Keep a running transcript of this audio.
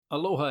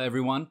Aloha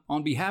everyone.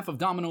 On behalf of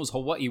Domino's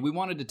Hawaii, we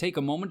wanted to take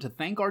a moment to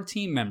thank our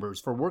team members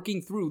for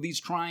working through these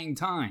trying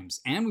times,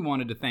 and we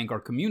wanted to thank our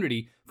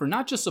community for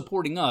not just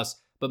supporting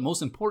us, but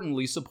most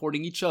importantly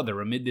supporting each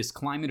other amid this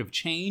climate of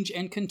change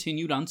and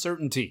continued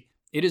uncertainty.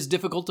 It is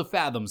difficult to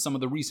fathom some of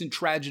the recent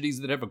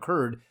tragedies that have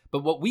occurred,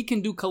 but what we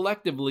can do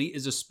collectively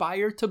is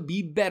aspire to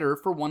be better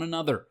for one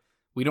another.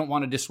 We don't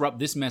want to disrupt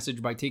this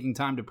message by taking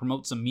time to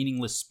promote some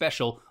meaningless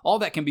special, all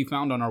that can be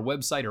found on our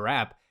website or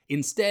app.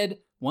 Instead,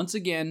 once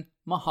again,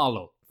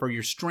 mahalo for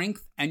your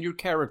strength and your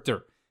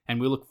character. And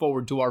we look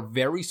forward to our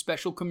very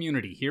special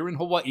community here in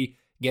Hawaii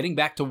getting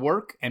back to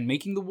work and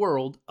making the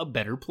world a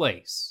better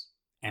place.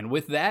 And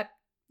with that,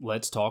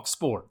 let's talk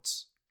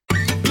sports.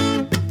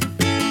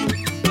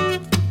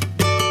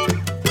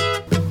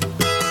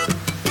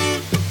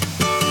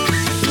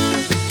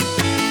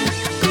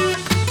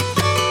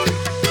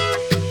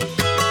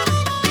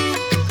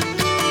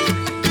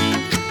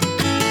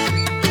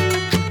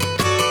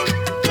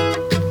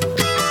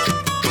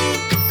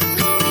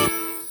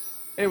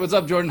 Hey, what's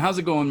up, Jordan? How's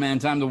it going, man?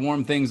 Time to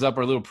warm things up.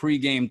 Our little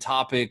pregame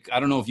topic. I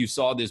don't know if you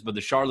saw this, but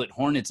the Charlotte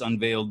Hornets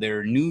unveiled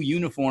their new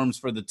uniforms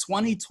for the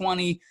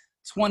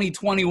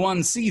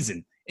 2020-2021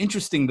 season.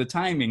 Interesting, the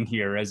timing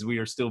here, as we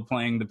are still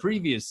playing the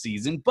previous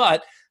season.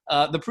 But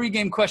the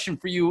pregame question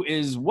for you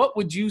is, what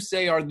would you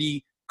say are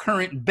the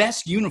current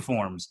best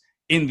uniforms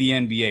in the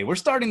NBA? We're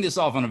starting this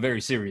off on a very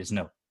serious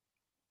note.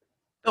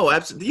 Oh,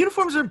 absolutely. The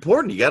uniforms are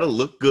important. You got to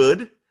look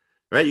good,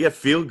 right? You got to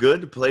feel good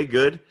to play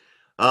good.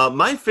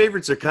 My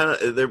favorites are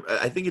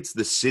I think it's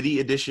the City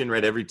Edition,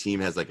 right? Every team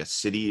has like a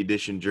City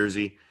Edition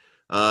jersey.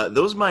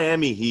 Those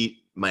Miami Heat,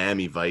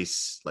 Miami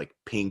Vice, like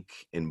pink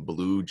and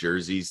blue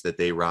jerseys that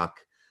they rock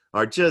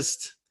are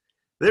just,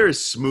 they're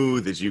as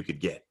smooth as you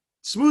could get.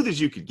 Smooth as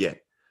you could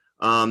get.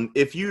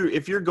 If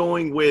you're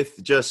going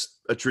with just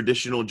a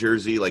traditional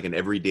jersey, like an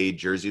everyday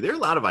jersey, there are a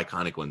lot of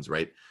iconic ones,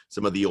 right?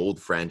 Some of the old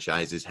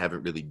franchises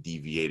haven't really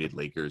deviated.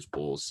 Lakers,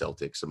 Bulls,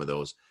 Celtics, some of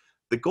those.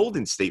 The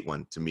Golden State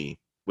one, to me,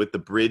 with the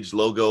bridge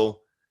logo,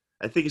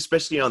 I think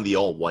especially on the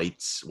all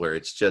whites, where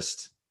it's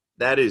just,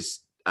 that is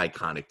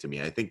iconic to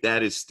me. I think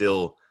that is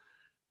still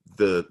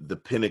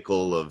the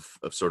pinnacle of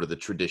sort of the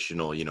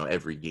traditional,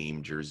 every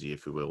game jersey,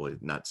 if you will,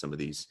 not some of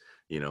these,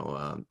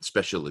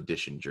 special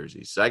edition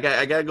jerseys. So I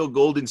gotta go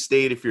Golden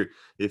State if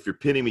you're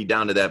pinning me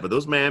down to that. But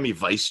those Miami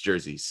Vice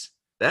jerseys,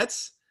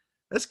 that's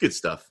good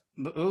stuff.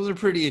 Those are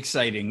pretty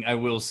exciting, I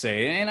will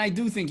say. And I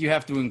do think you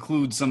have to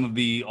include some of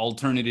the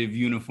alternative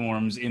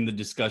uniforms in the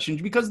discussion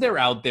because they're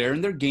out there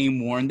and they're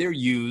game worn, they're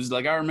used.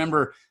 Like I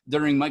remember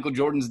during Michael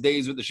Jordan's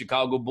days with the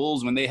Chicago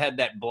Bulls when they had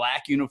that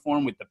black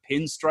uniform with the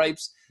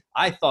pinstripes.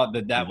 I thought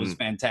that was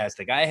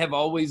fantastic. I have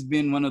always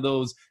been one of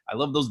those. I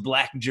love those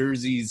black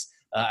jerseys.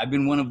 I've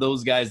been one of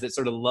those guys that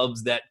sort of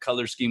loves that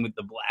color scheme with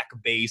the black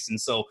base. And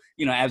so,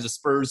 as a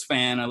Spurs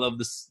fan, I love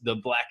the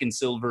black and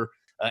silver.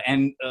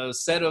 And a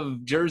set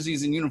of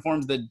jerseys and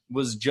uniforms that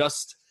was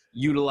just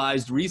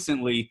utilized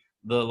recently,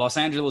 the Los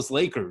Angeles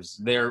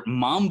Lakers, their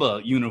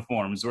Mamba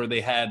uniforms, where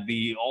they had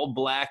the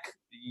all-black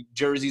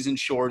jerseys and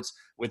shorts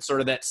with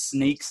sort of that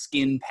snake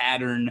skin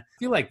pattern. I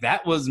feel like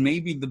that was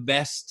maybe the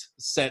best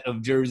set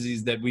of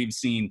jerseys that we've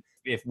seen.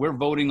 If we're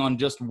voting on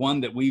just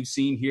one that we've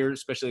seen here,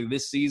 especially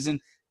this season,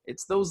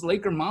 it's those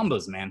Laker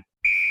Mambas, man.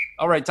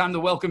 All right, time to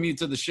welcome you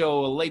to the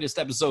show, a latest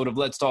episode of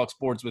Let's Talk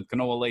Sports with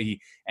Kanoa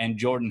Leahy and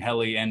Jordan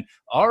Helly. And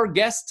our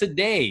guest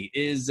today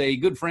is a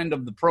good friend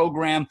of the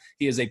program.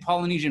 He is a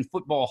Polynesian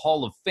Football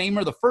Hall of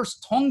Famer, the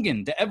first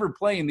Tongan to ever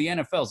play in the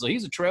NFL. So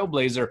he's a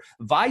trailblazer.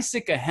 Vai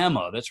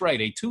Sikahema, that's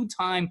right, a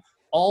two-time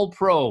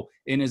All-Pro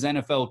in his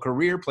NFL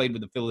career, played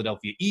with the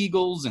Philadelphia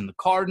Eagles and the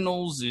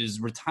Cardinals, is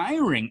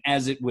retiring,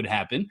 as it would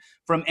happen,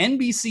 from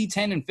NBC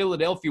 10 in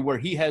Philadelphia, where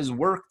he has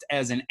worked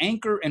as an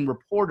anchor and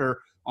reporter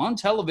on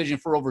television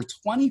for over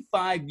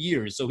 25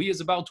 years. So he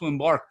is about to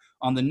embark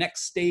on the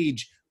next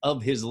stage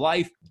of his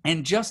life,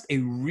 and just a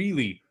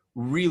really,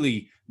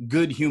 really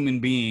good human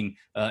being,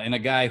 and a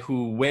guy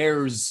who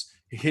wears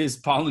his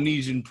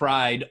Polynesian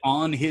pride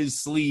on his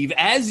sleeve,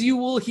 as you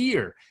will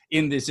hear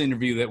in this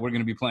interview that we're going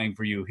to be playing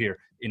for you here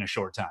in a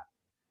short time.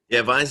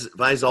 Yeah,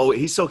 Vai's always,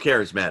 he's so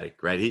charismatic,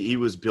 right? He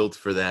was built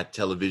for that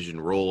television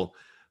role.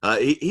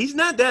 He's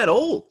not that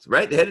old,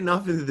 right? Heading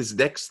off into this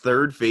next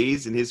third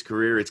phase in his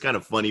career. It's kind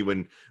of funny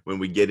when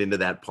we get into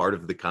that part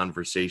of the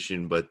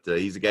conversation, but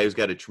he's a guy who's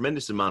got a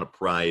tremendous amount of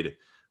pride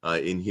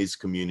in his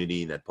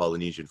community, that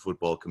Polynesian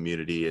football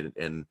community,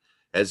 and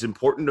as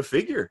important a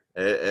figure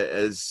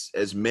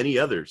as many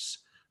others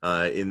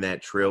in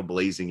that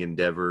trailblazing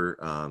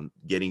endeavor,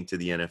 getting to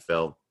the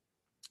NFL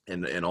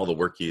and all the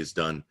work he has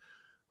done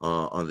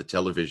on the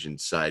television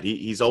side.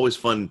 He's always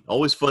fun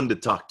to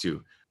talk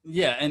to.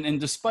 Yeah, and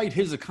despite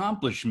his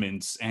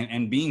accomplishments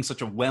and being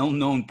such a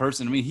well-known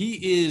person, I mean,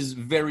 he is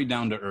very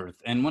down to earth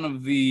and one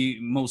of the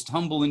most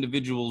humble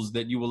individuals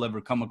that you will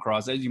ever come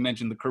across. As you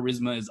mentioned, the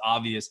charisma is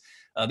obvious.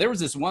 There was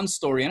this one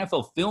story,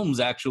 NFL Films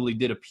actually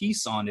did a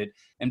piece on it,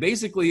 and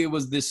basically it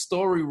was this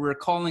story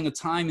recalling a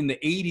time in the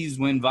 80s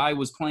when Vi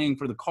was playing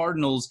for the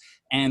Cardinals,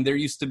 and there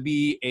used to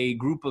be a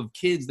group of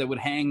kids that would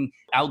hang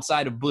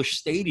outside of Busch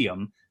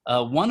Stadium.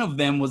 One of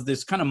them was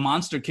this kind of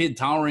monster kid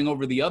towering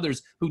over the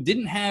others who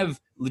didn't have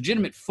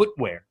legitimate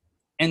footwear.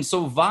 And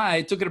so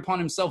Vi took it upon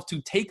himself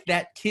to take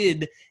that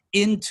kid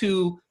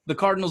into the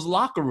Cardinals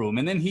locker room.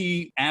 And then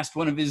he asked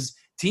one of his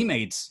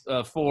teammates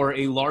for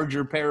a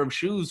larger pair of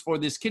shoes for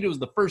this kid. It was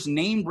the first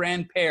name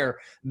brand pair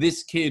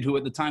this kid, who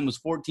at the time was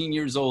 14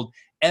 years old,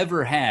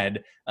 ever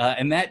had.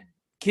 And that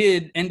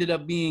kid ended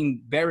up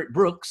being Barrett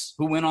Brooks,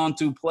 who went on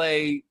to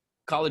play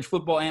college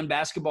football and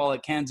basketball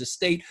at Kansas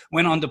State,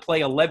 went on to play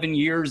 11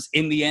 years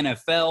in the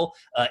NFL,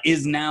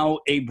 is now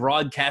a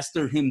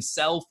broadcaster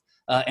himself,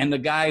 and the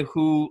guy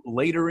who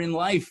later in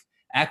life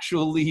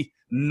actually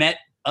met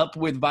up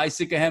with Vi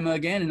Sikahema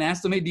again and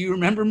asked him, hey, do you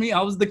remember me?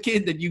 I was the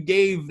kid that you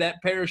gave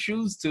that pair of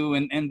shoes to,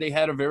 and they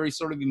had a very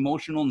sort of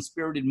emotional and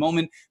spirited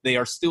moment. They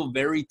are still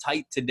very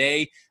tight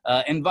today,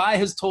 and Vi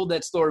has told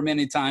that story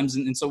many times,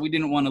 and so we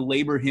didn't want to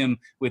labor him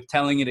with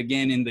telling it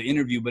again in the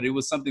interview, but it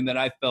was something that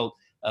I felt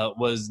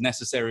was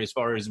necessary as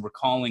far as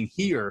recalling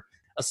here,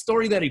 a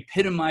story that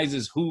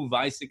epitomizes who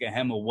Vi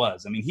Sikahema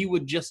was. I mean, he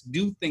would just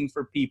do things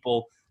for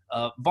people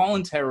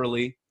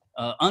voluntarily,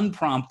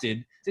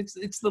 unprompted.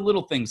 It's the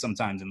little things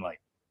sometimes in life.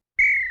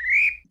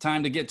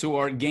 Time to get to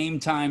our game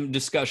time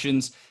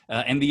discussions,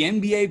 and the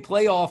NBA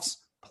playoffs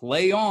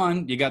play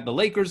on. You got the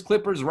Lakers,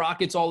 Clippers,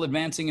 Rockets all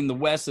advancing in the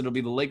West. It'll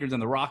be the Lakers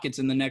and the Rockets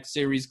in the next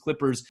series.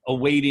 Clippers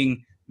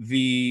awaiting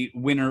the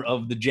winner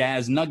of the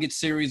Jazz Nuggets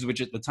series,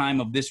 which at the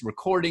time of this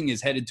recording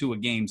is headed to a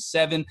Game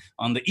 7.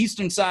 On the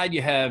Eastern side,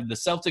 you have the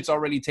Celtics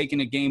already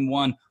taking a Game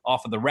 1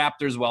 off of the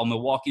Raptors, while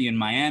Milwaukee and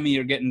Miami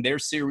are getting their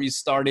series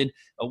started.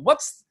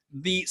 What's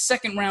the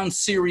second round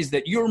series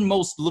that you're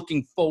most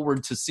looking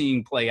forward to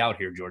seeing play out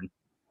here, Jordan?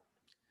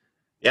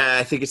 Yeah,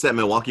 I think it's that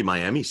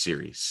Milwaukee-Miami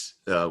series.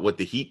 What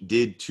the Heat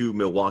did to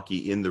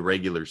Milwaukee in the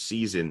regular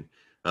season,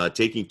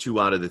 taking 2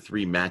 out of the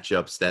 3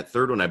 matchups. That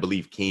third one, I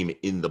believe, came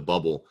in the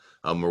bubble,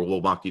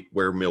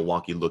 where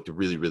Milwaukee looked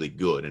really, really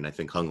good, and I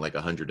think hung like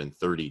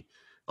 130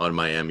 on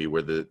Miami,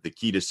 where the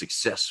key to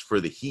success for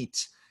the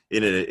Heat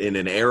in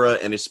an era,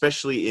 and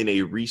especially in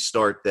a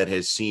restart that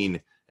has seen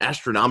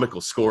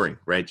astronomical scoring,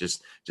 right?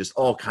 Just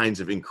all kinds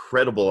of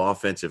incredible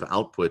offensive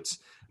outputs.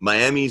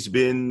 Miami's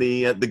been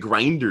the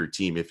grinder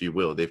team, if you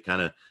will. They've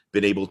kind of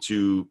been able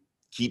to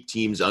keep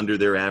teams under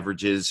their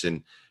averages,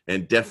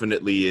 and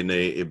definitely in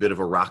a bit of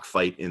a rock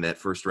fight in that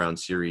first round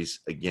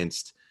series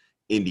against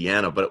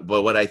Indiana. But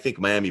what I think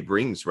Miami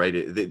brings, right,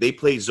 they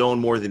play zone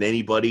more than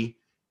anybody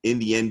in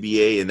the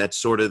NBA, and that's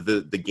sort of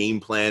the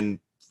game plan.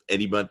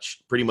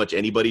 Pretty much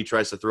anybody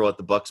tries to throw at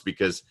the Bucks,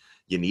 because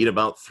you need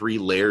about 3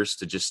 layers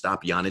to just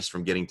stop Giannis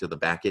from getting to the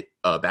basket.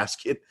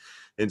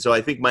 And so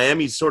I think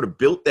Miami's sort of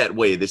built that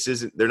way.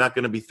 They're not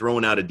going to be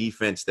throwing out a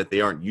defense that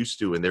they aren't used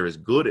to, and they're as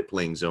good at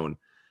playing zone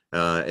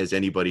as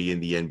anybody in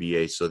the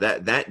NBA. So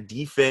that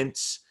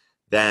defense,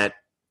 that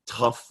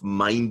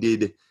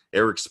tough-minded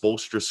Eric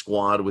Spoelstra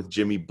squad with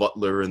Jimmy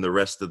Butler and the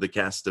rest of the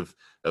cast of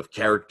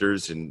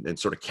characters, and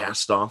sort of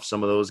cast off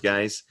some of those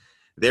guys,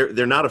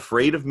 they're not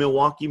afraid of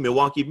Milwaukee.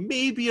 Milwaukee,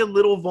 maybe a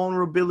little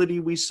vulnerability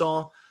we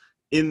saw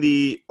in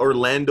the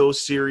Orlando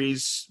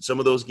series. Some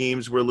of those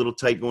games were a little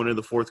tight going into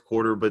the fourth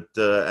quarter, but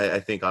I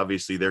think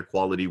obviously their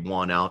quality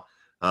won out.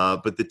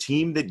 But the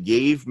team that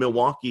gave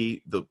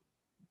Milwaukee the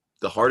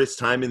hardest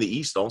time in the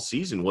East all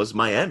season was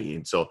Miami.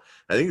 And so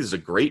I think this is a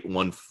great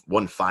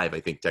 1-5, I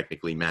think,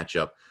 technically,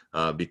 matchup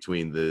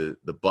between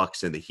the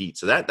Bucks and the Heat.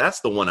 So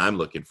that's the one I'm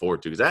looking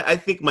forward to, because I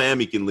think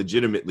Miami can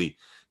legitimately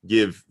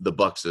give the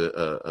Bucks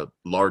a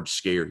large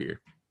scare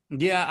here.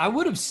 Yeah, I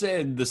would have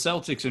said the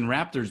Celtics and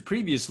Raptors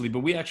previously, but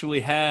we actually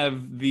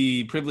have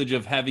the privilege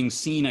of having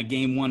seen a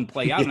Game 1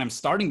 play out, and I'm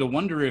starting to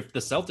wonder if the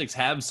Celtics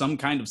have some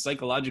kind of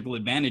psychological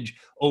advantage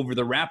over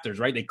the Raptors,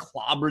 right? They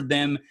clobbered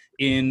them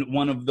in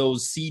one of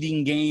those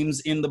seeding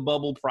games in the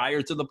bubble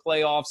prior to the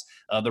playoffs.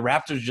 The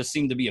Raptors just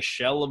seem to be a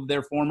shell of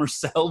their former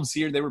selves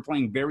here. They were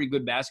playing very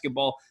good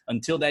basketball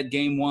until that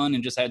Game 1,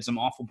 and just had some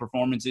awful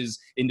performances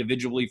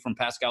individually from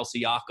Pascal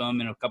Siakam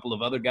and a couple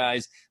of other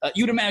guys.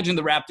 You'd imagine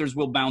the Raptors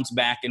will bounce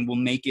back and will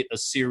make it a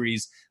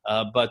series,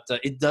 but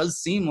it does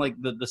seem like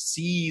the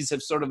C's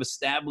have sort of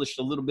established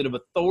a little bit of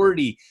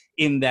authority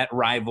in that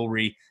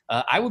rivalry.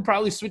 I would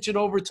probably switch it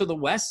over to the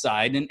West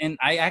side, and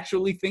I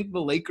actually think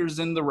the Lakers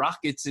and the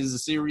Rockets is a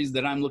series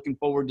that I'm looking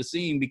forward to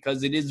seeing,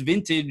 because it is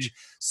vintage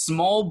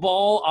small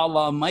ball a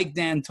la Mike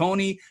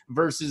D'Antoni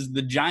versus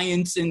the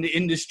giants in the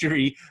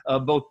industry,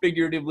 both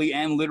figuratively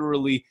and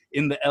literally,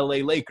 in the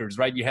LA Lakers,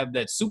 right? You have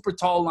that super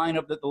tall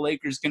lineup that the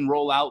Lakers can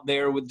roll out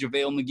there with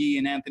JaVale McGee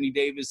and Anthony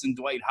Davis and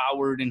Dwight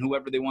Howard and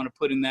whoever they want to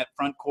put in that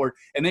front court.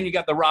 And then you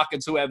got the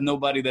Rockets, who have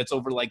nobody that's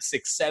over like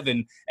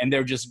 6'7", and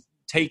they're just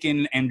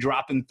taking and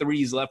dropping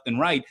threes left and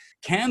right.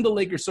 Can the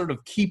Lakers sort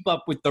of keep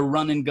up with the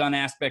run and gun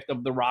aspect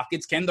of the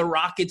Rockets? Can the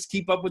Rockets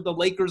keep up with the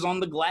Lakers on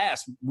the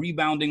glass,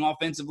 rebounding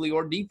offensively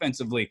or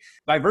defensively?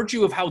 By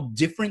virtue of how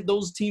different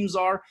those teams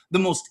are, the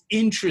most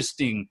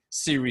interesting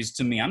series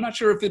to me. I'm not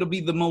sure if it'll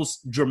be the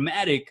most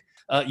dramatic.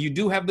 You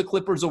do have the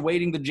Clippers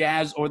awaiting the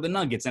Jazz or the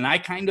Nuggets. And I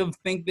kind of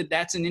think that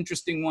that's an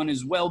interesting one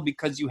as well,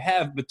 because you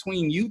have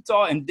between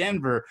Utah and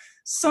Denver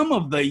some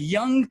of the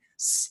young,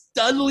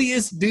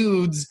 studliest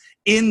dudes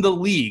in the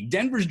league.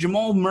 Denver's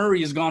Jamal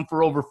Murray has gone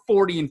for over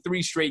 40 in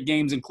 3 straight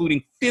games,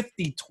 including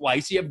 50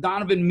 twice. You have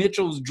Donovan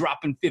Mitchell's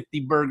dropping 50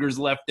 burgers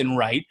left and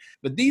right.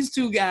 But these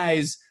two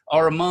guys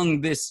are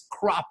among this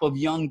crop of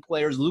young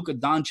players. Luka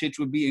Doncic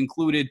would be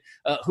included,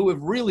 who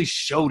have really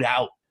showed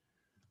out.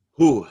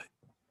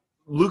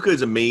 Luka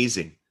is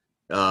amazing,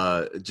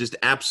 just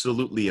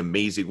absolutely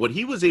amazing. What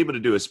he was able to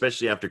do,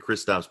 especially after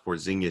Kristaps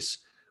Porzingis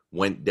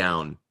went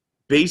down,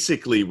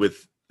 basically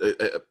with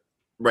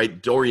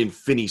Dorian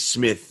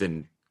Finney-Smith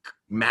and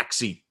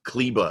Maxi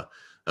Kleber.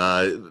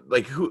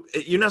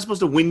 You're not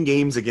supposed to win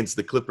games against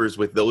the Clippers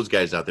with those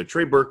guys out there.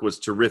 Trey Burke was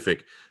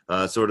terrific,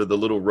 sort of the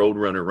little road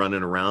runner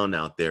running around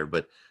out there,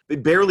 but they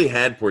barely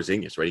had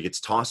Porzingis, right? He gets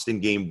tossed in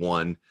game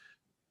 1.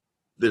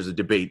 There's a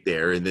debate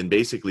there, and then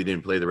basically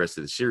didn't play the rest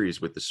of the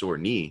series with the sore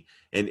knee,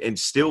 and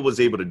still was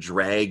able to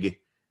drag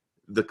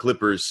the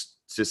Clippers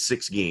to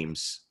 6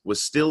 games,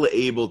 was still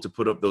able to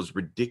put up those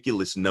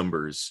ridiculous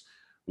numbers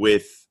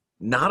with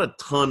not a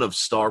ton of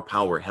star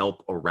power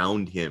help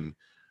around him.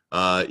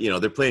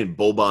 They're playing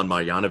Boban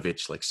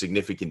Marjanovic like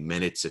significant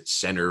minutes at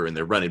center, and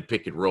they're running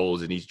pick and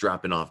rolls, and he's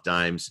dropping off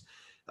dimes.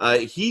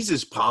 He's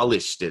as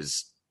polished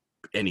as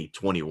any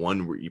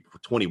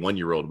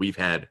 21-year-old we've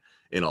had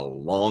in a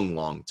long,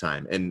 long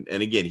time. And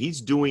again,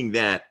 he's doing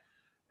that.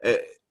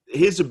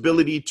 His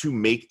ability to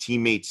make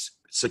teammates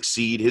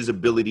succeed, his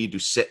ability to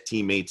set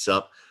teammates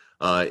up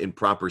in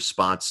proper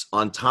spots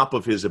on top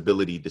of his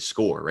ability to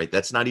score, right?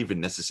 That's not even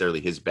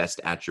necessarily his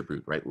best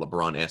attribute, right?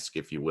 LeBron-esque,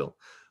 if you will.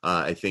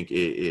 I think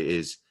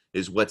is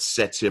what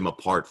sets him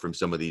apart from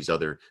some of these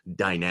other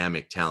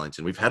dynamic talents.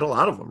 And we've had a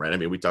lot of them, right? I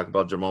mean, we talk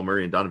about Jamal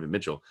Murray and Donovan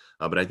Mitchell,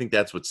 but I think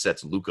that's what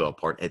sets Luka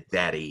apart at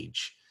that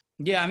age.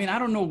 Yeah, I mean, I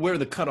don't know where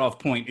the cutoff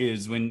point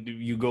is when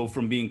you go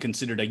from being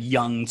considered a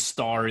young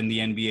star in the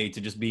NBA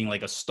to just being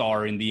like a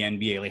star in the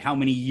NBA. Like, how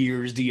many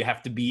years do you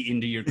have to be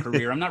into your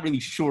career? I'm not really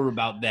sure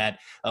about that,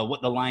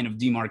 what the line of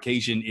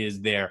demarcation is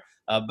there.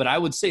 But I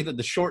would say that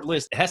the short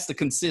list has to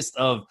consist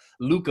of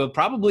Luka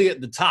probably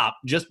at the top,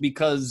 just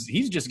because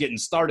he's just getting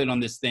started on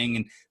this thing.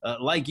 And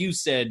like you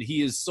said,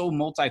 he is so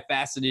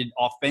multifaceted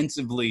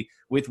offensively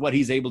with what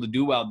he's able to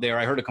do out there.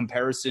 I heard a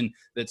comparison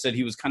that said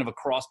he was kind of a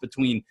cross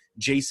between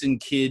Jason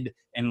Kidd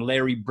and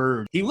Larry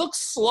Bird. He looks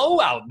slow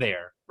out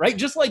there, right?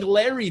 Just like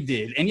Larry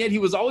did. And yet he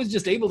was always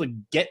just able to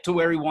get to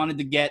where he wanted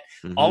to get,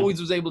 always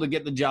was able to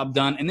get the job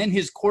done. And then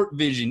his court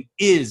vision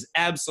is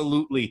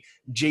absolutely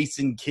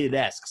Jason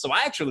Kidd-esque. So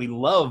I actually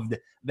loved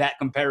that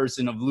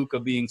comparison of Luka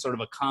being sort of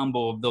a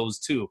combo of those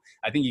two.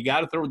 I think you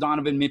got to throw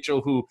Donovan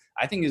Mitchell, who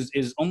I think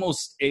is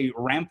almost a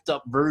ramped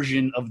up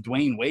version of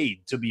Dwayne Wade,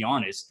 to be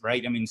honest,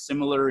 right? I mean,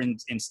 similar in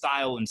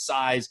style and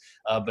size,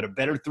 but a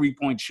better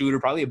 3-point shooter,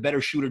 probably a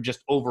better shooter just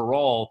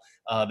overall.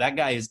 That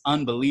guy is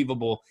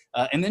unbelievable.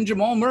 And then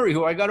Jamal Murray,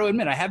 who I got to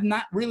admit, I have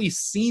not really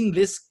seen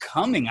this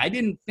coming. I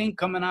didn't think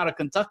coming out of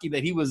Kentucky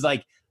that he was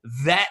like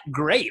that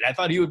great. I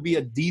thought he would be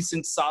a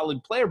decent,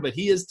 solid player, but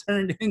he has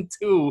turned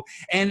into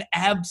an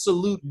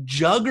absolute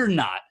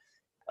juggernaut.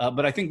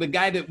 But I think the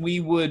guy that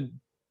we would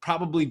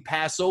probably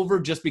pass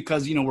over just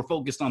because, we're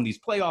focused on these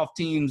playoff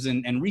teams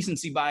and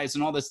recency bias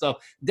and all this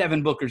stuff,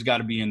 Devin Booker's got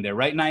to be in there,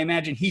 right? And I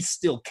imagine he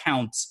still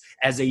counts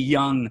as a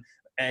young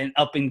and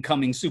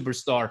up-and-coming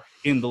superstar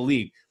in the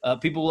league.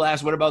 People will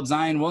ask, what about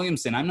Zion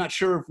Williamson? I'm not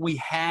sure if we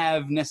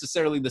have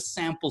necessarily the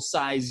sample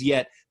size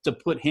yet to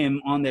put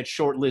him on that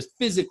short list.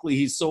 Physically,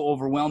 he's so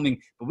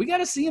overwhelming, but we got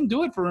to see him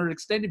do it for an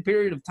extended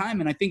period of time.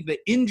 And I think the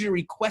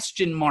injury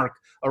question mark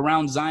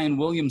around Zion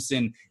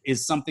Williamson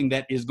is something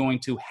that is going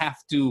to have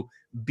to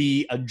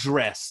be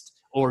addressed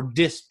or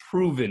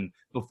disproven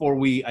before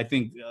we, I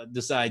think,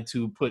 decide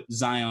to put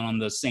Zion on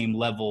the same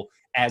level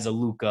as a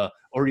Luka,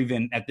 or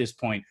even at this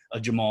point, a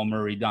Jamal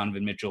Murray,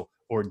 Donovan Mitchell,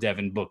 or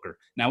Devin Booker.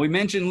 Now, we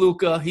mentioned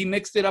Luka. He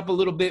mixed it up a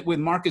little bit with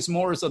Marcus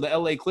Morris of the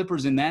LA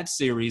Clippers in that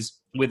series,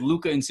 with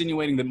Luka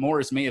insinuating that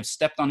Morris may have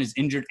stepped on his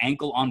injured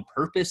ankle on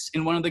purpose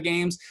in one of the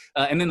games.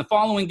 And then the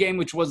following game,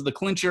 which was the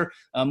clincher,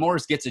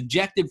 Morris gets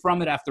ejected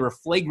from it after a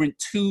flagrant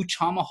 2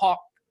 tomahawk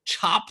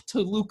chop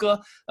to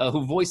Luka,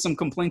 who voiced some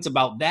complaints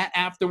about that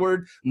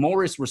afterward.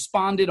 Morris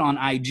responded on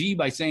IG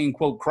by saying,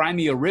 quote, "Cry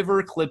me a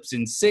river, clips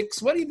in 6.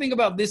 What do you think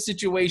about this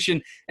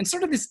situation and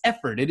sort of this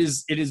effort? It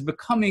is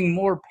becoming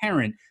more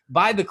apparent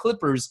by the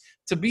Clippers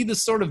to be the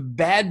sort of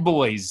bad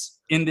boys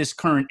in this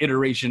current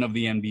iteration of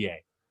the NBA.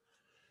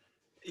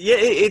 Yeah,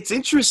 it's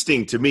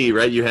interesting to me,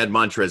 right? You had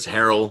Montrezl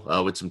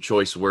Harrell with some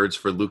choice words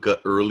for Luka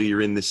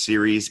earlier in the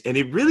series, and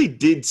it really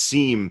did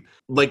seem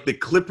like the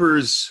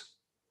Clippers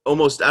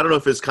almost, I don't know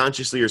if it's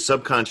consciously or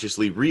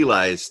subconsciously,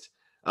 realized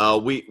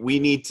we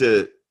need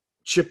to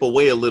chip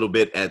away a little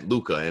bit at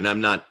Luka, and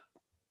I'm not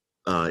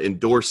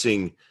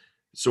endorsing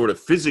sort of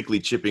physically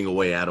chipping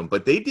away at him,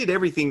 but they did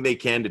everything they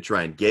can to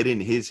try and get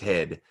in his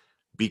head,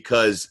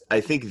 because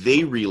I think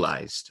they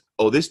realized,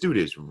 oh, this dude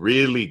is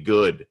really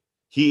good.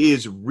 He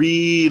is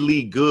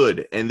really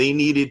good. And they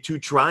needed to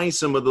try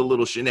some of the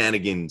little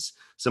shenanigans,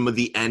 some of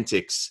the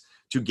antics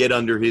to get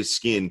under his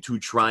skin, to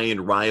try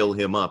and rile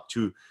him up,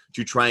 to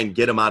try and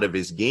get him out of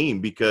his game,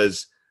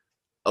 because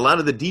a lot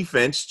of the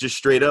defense just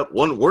straight up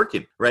wasn't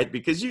working, right?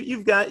 Because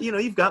you've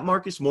got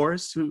Marcus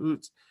Morris, who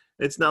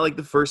it's not like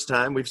the first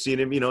time we've seen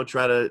him,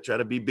 try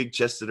to be big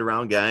chested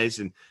around guys,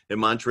 and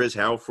Montrezl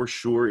Harrell for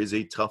sure is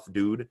a tough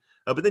dude.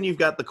 But then you've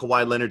got the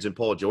Kawhi Leonards and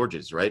Paul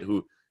Georges, right,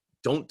 who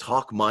don't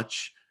talk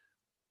much,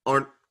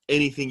 aren't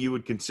anything you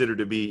would consider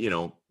to be,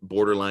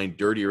 borderline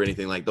dirty or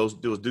anything like those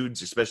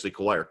dudes, especially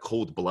Kawhi, are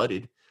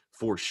cold-blooded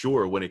for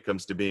sure when it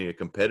comes to being a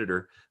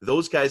competitor.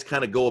 Those guys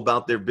kind of go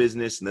about their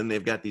business, and then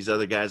they've got these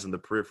other guys on the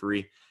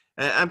periphery.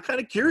 And I'm kind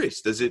of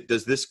curious, does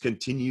this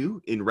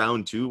continue in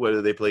round 2,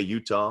 whether they play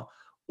Utah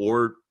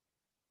or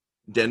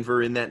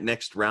Denver in that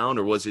next round,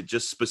 or was it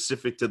just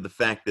specific to the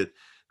fact that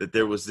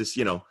there was this,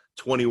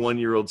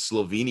 21-year-old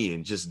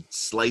Slovenian just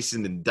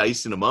slicing and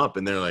dicing them up,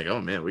 and they're like, oh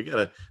man, we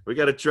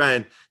gotta try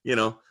and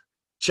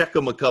check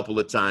them a couple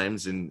of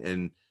times,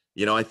 and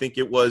I think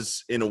it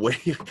was in a way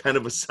kind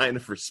of a sign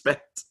of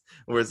respect,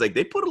 where it's like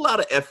they put a lot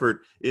of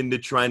effort into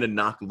trying to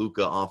knock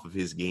Luka off of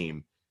his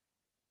game.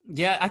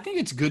 Yeah, I think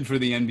it's good for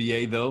the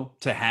NBA, though,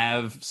 to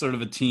have sort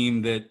of a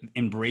team that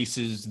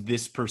embraces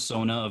this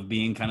persona of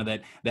being kind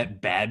of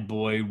that bad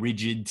boy,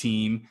 rigid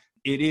team.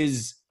 It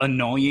is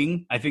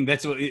annoying. I think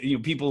that's what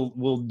people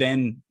will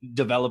then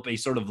develop a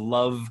sort of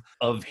love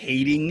of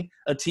hating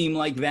a team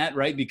like that,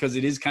 right? Because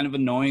it is kind of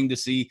annoying to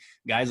see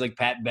guys like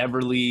Pat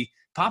Beverly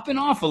popping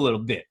off a little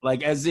bit,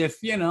 like as if,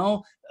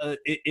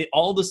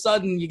 all of a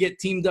sudden you get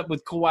teamed up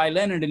with Kawhi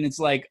Leonard and it's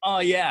like, oh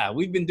yeah,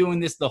 we've been doing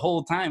this the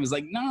whole time. It's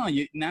like, no,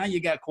 now you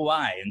got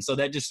Kawhi. And so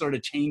that just sort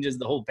of changes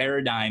the whole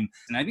paradigm.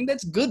 And I think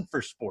that's good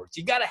for sports.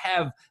 You got to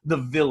have the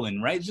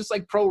villain, right? It's just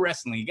like pro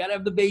wrestling. You got to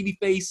have the baby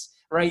face,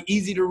 right?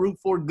 Easy to root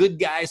for, good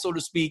guy, so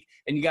to speak.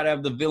 And you got to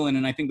have the villain.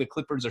 And I think the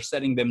Clippers are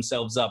setting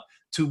themselves up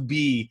to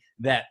be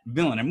that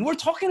villain. I mean, we're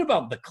talking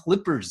about the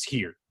Clippers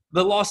here.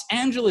 The Los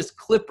Angeles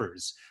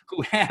Clippers,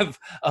 who have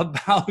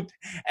about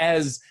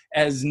as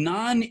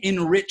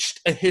non-enriched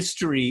a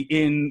history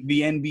in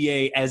the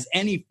NBA as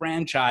any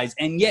franchise,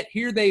 and yet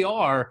here they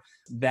are,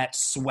 that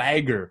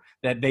swagger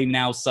that they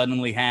now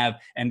suddenly have,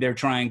 and they're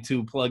trying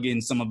to plug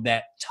in some of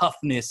that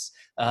toughness,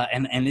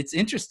 and it's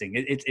interesting.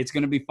 It's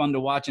going to be fun to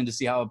watch and to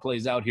see how it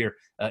plays out here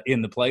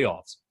in the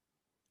playoffs.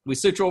 We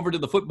switch over to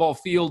the football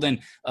field, and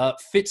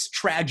Fitz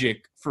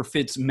tragic for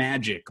Fitz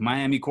magic.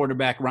 Miami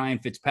quarterback Ryan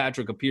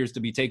Fitzpatrick appears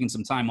to be taking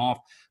some time off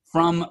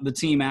from the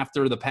team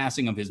after the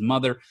passing of his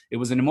mother. It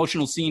was an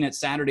emotional scene at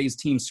Saturday's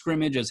team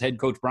scrimmage as head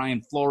coach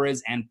Brian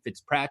Flores and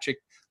Fitzpatrick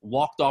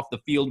walked off the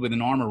field with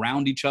an arm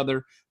around each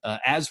other.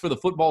 As for the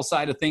football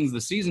side of things,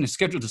 the season is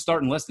scheduled to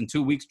start in less than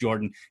 2 weeks,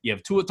 Jordan. You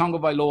have Tua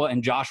Tagovailoa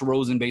and Josh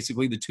Rosen,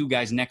 basically the two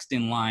guys next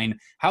in line.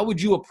 How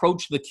would you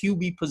approach the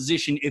QB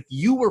position if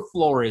you were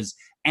Flores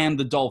and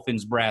the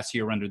Dolphins brass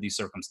here under these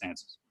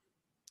circumstances?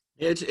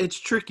 It's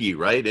tricky,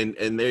 right?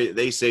 And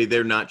they say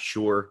they're not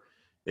sure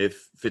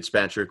if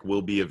Fitzpatrick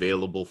will be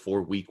available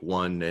for week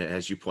 1.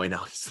 As you point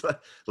out, it's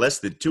less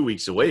than 2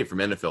 weeks away from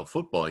NFL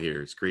football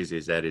here, as crazy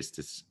as that is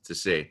to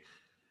say.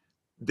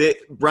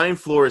 Brian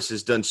Flores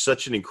has done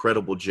such an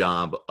incredible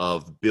job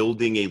of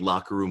building a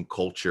locker room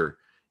culture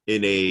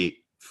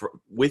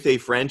with a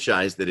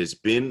franchise that has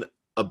been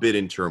a bit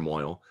in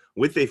turmoil,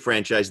 with a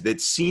franchise that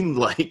seemed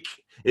like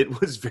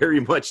it was very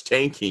much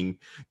tanking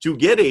to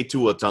get a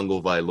Tua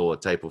Tagovailoa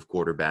type of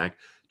quarterback,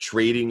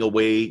 trading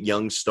away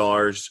young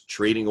stars,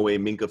 trading away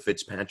Minkah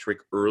Fitzpatrick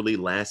early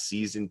last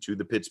season to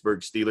the Pittsburgh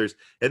Steelers.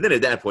 And then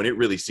at that point, it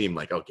really seemed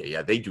like, okay,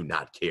 yeah, they do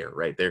not care,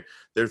 right?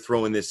 They're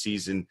throwing this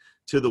season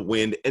to the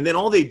wind. And then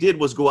all they did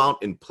was go out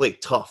and play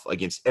tough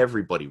against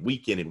everybody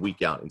week in and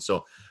week out. And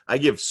so I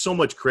give so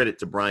much credit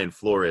to Brian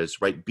Flores,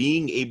 right?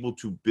 Being able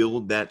to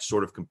build that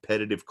sort of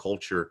competitive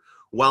culture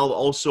while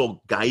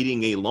also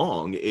guiding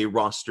along a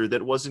roster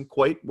that wasn't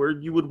quite where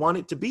you would want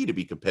it to be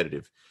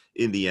competitive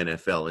in the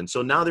NFL. And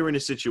so now they're in a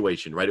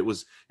situation, right? It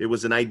was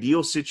an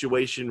ideal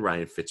situation.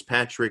 Ryan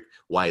Fitzpatrick,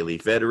 wily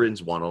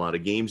veterans, won a lot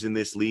of games in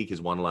this league,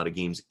 has won a lot of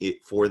games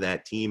for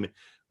that team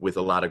with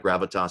a lot of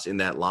gravitas in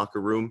that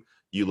locker room.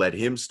 You let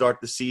him start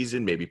the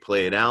season, maybe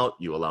play it out.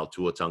 You allow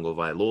Tua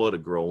Tagovailoa to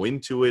grow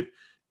into it.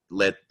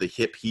 Let the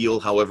hip heal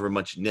however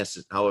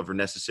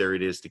necessary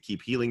it is to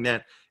keep healing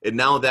that. And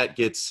now that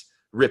gets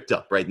ripped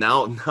up, right?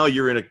 Now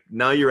you're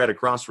at a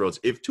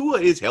crossroads. If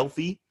Tua is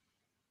healthy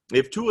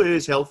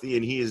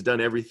and he has done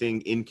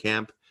everything in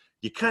camp,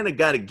 you kind of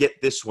got to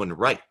get this one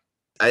right.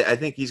 I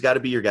think he's got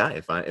to be your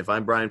guy. If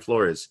I'm Brian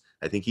Flores,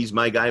 I think he's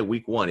my guy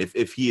week 1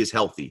 if he is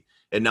healthy.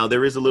 And now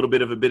there is a little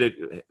bit of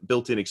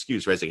built-in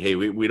excuse, right? It's like, hey,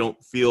 we don't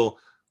feel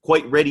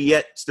quite ready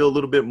yet. Still a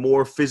little bit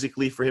more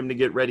physically for him to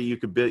get ready. You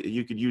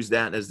could use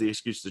that as the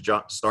excuse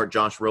to start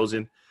Josh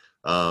Rosen.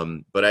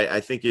 But I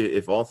think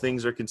if all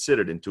things are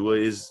considered and Tua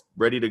is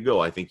ready to go,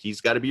 I think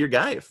he's got to be your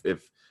guy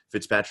if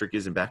Fitzpatrick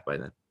isn't back by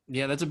then.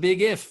 Yeah, that's a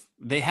big if.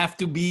 They have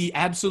to be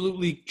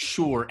absolutely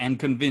sure and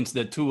convinced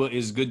that Tua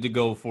is good to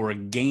go for a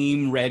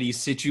game-ready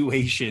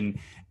situation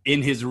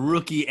in his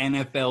rookie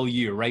NFL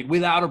year, right?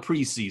 Without a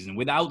preseason,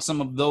 without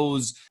some of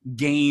those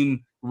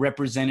game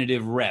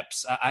representative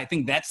reps. I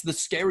think that's the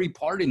scary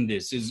part in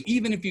this is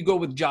even if you go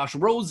with Josh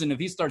Rosen, if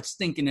he starts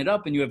stinking it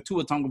up and you have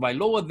Tua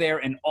Tagovailoa there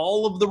and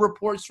all of the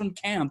reports from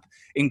camp,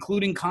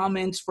 including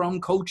comments from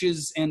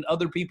coaches and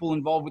other people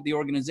involved with the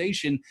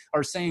organization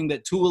are saying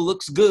that Tua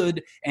looks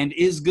good and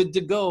is good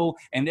to go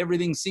and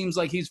everything seems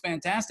like he's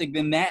fantastic,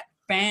 then that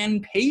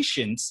fan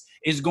patience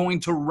is going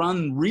to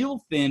run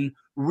real thin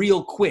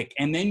real quick.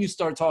 And then you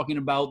start talking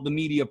about the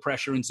media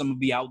pressure and some of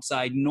the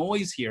outside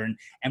noise here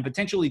and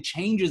potentially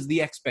changes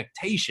the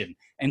expectation.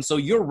 And so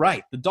you're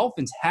right. The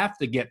Dolphins have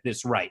to get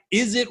this right.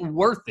 Is it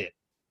worth it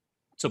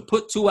to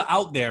put Tua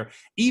out there,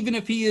 even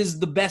if he is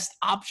the best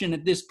option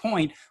at this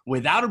point,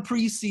 without a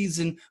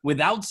preseason,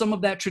 without some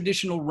of that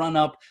traditional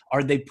run-up?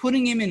 Are they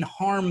putting him in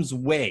harm's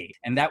way?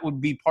 And that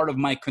would be part of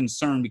my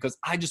concern because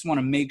I just want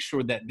to make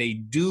sure that they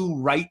do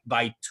right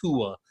by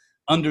Tua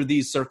under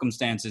these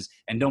circumstances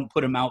and don't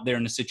put him out there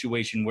in a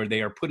situation where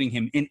they are putting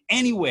him in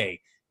any way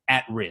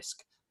at risk.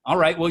 All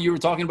right, well, you were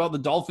talking about the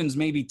Dolphins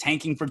maybe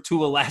tanking for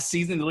Tua last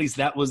season. At least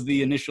that was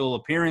the initial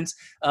appearance.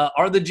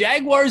 Are the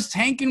Jaguars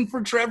tanking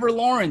for Trevor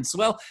Lawrence?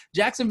 Well,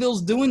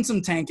 Jacksonville's doing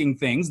some tanking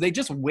things. They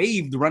just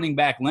waived running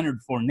back Leonard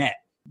Fournette.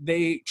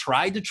 They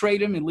tried to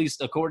trade him, at least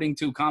according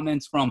to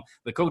comments from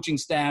the coaching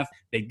staff.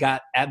 They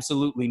got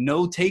absolutely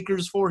no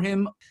takers for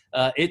him.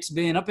 It's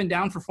been up and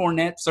down for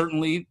Fournette.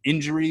 Certainly,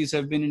 injuries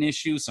have been an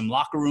issue, some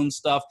locker room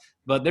stuff.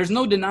 But there's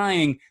no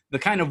denying the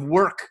kind of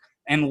work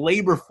and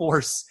labor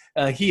force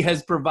he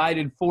has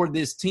provided for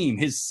this team.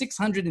 His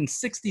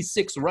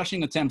 666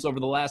 rushing attempts over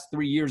the last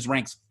 3 years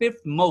ranks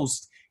fifth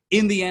most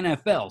in the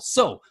NFL.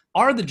 So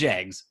are the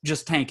Jags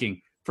just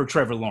tanking for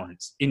Trevor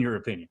Lawrence, in your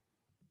opinion?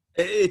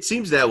 It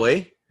seems that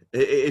way.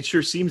 It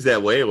sure seems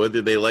that way,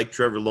 whether they like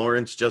Trevor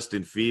Lawrence,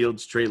 Justin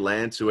Fields, Trey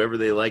Lance, whoever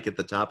they like at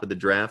the top of the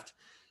draft.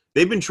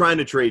 They've been trying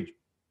to trade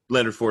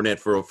Leonard Fournette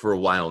for a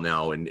while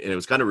now, and it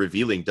was kind of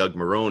revealing. Doug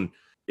Marrone,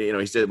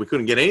 he said we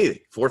couldn't get anything.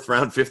 4th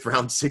round, 5th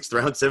round, 6th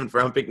round, 7th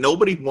round pick.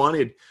 Nobody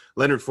wanted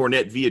Leonard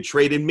Fournette via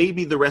trade, and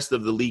maybe the rest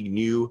of the league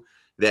knew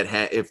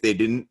that if they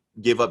didn't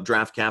give up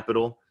draft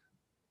capital,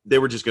 they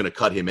were just going to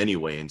cut him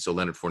anyway, and so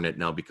Leonard Fournette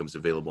now becomes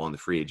available on the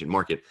free agent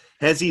market.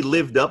 Has he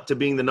lived up to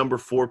being the number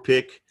 4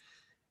 pick?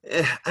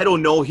 I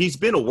don't know. He's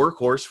been a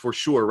workhorse for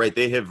sure, right?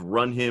 They have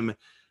run him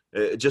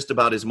just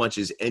about as much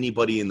as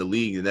anybody in the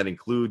league, and that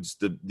includes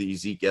the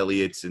Zeke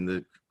Elliott's and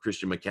the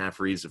Christian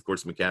McCaffrey's. Of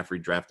course,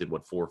 McCaffrey drafted,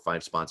 4 or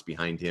 5 spots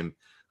behind him,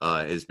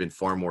 has been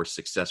far more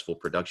successful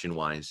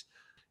production-wise,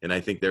 and I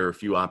think there are a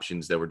few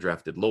options that were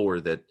drafted lower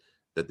that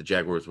the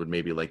Jaguars would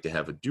maybe like to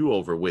have a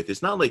do-over with.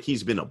 It's not like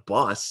he's been a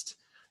bust,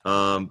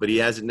 but he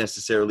hasn't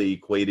necessarily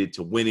equated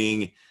to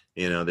winning.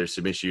 There's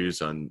some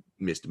issues on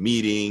missed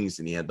meetings,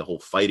 and he had the whole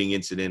fighting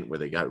incident where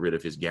they got rid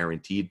of his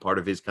guaranteed part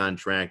of his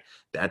contract.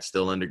 That's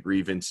still under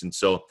grievance. And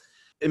so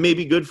it may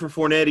be good for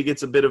Fournette. He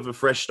gets a bit of a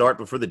fresh start,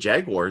 but for the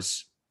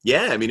Jaguars,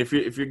 yeah, I mean, if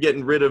you're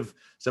getting rid of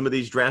some of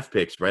these draft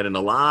picks, right, and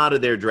a lot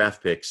of their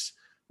draft picks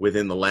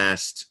within the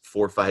last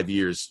 4 or 5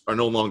 years are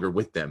no longer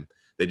with them.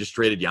 They just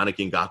traded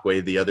Yannick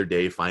Ngakoue the other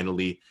day,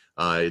 finally,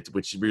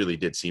 which really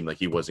did seem like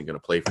he wasn't going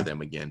to play for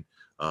them again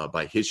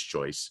by his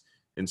choice.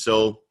 And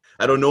so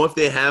I don't know if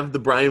they have the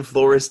Brian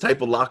Flores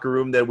type of locker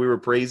room that we were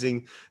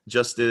praising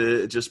just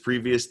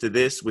previous to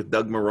this with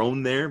Doug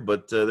Marrone there,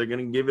 but they're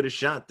going to give it a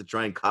shot to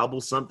try and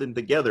cobble something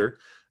together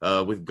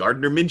with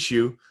Gardner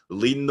Minshew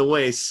leading the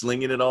way,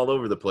 slinging it all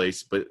over the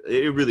place. But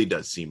it really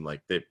does seem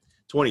like that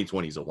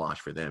 2020 is a wash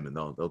for them, and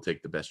they'll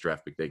take the best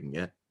draft pick they can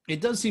get. It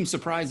does seem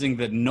surprising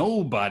that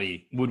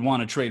nobody would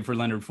want to trade for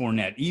Leonard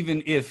Fournette,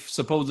 even if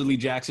supposedly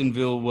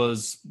Jacksonville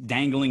was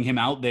dangling him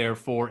out there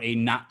for a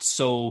not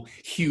so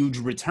huge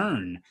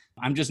return.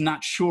 I'm just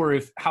not sure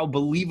how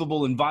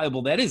believable and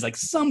viable that is. Like,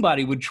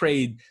 somebody would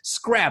trade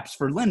scraps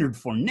for Leonard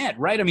Fournette,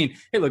 right? I mean,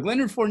 hey, look,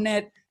 Leonard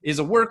Fournette is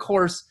a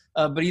workhorse,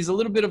 but he's a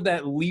little bit of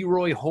that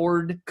Leroy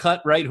Horde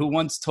cut, right? Who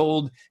once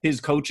told his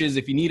coaches,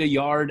 if you need a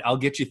yard, I'll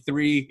get you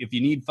 3. If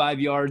you need 5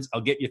 yards,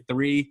 I'll get you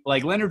 3.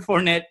 Like, Leonard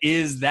Fournette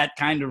is that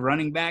kind of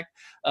running back.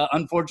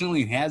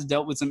 Unfortunately, he has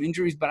dealt with some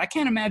injuries, but I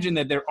can't imagine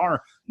that there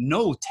are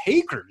no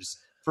takers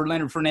for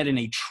Leonard Fournette in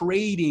a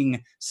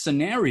trading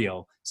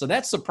scenario. So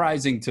that's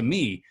surprising to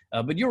me.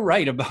 But you're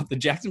right about the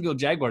Jacksonville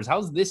Jaguars.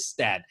 How's this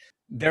stat?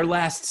 Their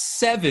last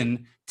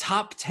 7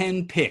 top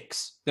 10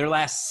 picks, their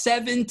last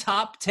 7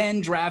 top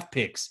 10 draft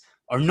picks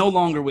are no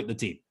longer with the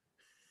team.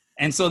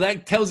 And so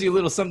that tells you a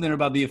little something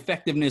about the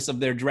effectiveness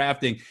of their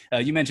drafting.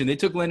 You mentioned they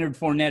took Leonard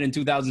Fournette in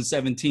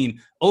 2017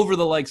 over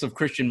the likes of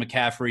Christian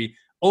McCaffrey,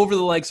 over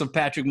the likes of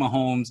Patrick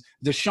Mahomes,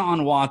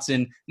 Deshaun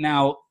Watson.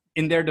 Now,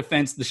 in their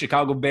defense, the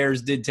Chicago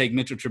Bears did take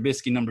Mitchell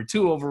Trubisky number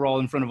 2 overall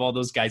in front of all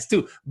those guys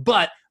too.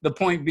 But the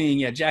point being,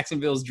 yeah,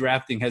 Jacksonville's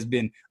drafting has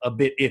been a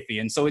bit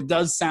iffy. And so it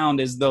does sound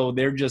as though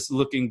they're just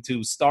looking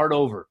to start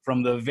over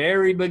from the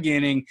very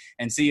beginning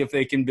and see if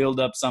they can build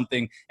up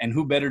something. And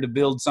who better to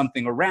build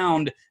something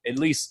around, at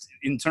least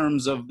in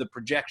terms of the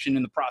projection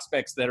and the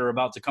prospects that are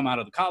about to come out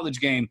of the college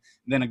game,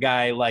 than a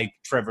guy like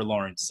Trevor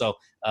Lawrence. So,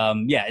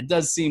 yeah, it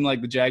does seem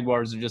like the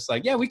Jaguars are just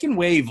like, yeah, we can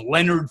waive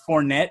Leonard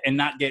Fournette and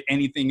not get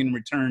anything in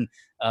return,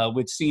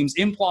 which seems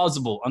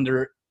implausible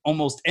under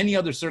almost any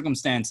other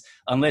circumstance,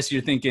 unless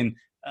you're thinking,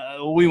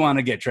 we want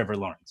to get Trevor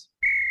Lawrence.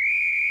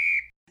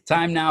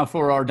 Time now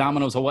for our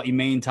Domino's Hawaii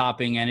main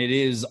topping, and it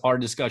is our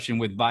discussion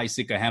with Vai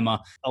Sikahema.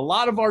 A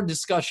lot of our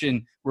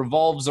discussion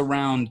revolves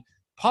around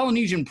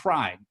Polynesian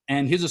pride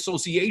and his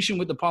association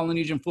with the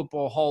Polynesian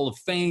Football Hall of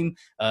Fame.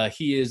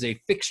 He is a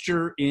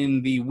fixture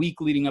in the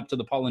week leading up to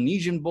the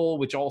Polynesian Bowl,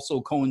 which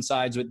also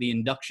coincides with the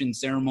induction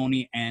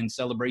ceremony and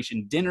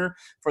celebration dinner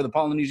for the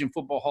Polynesian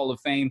Football Hall of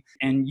Fame.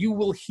 And you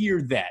will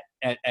hear that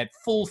at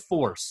full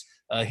force,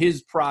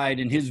 his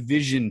pride and his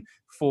vision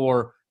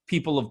for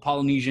people of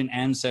Polynesian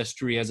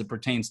ancestry as it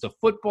pertains to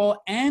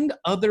football and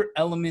other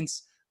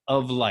elements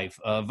of life.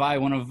 Vi,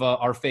 one of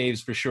our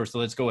faves for sure. So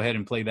let's go ahead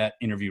and play that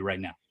interview right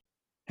now.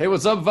 Hey,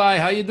 what's up, Vi?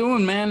 How you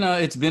doing, man?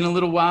 It's been a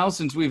little while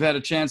since we've had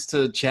a chance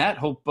to chat.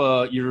 Hope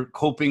you're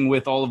coping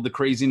with all of the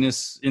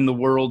craziness in the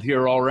world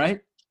here all right?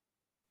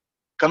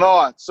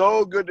 Kanoa,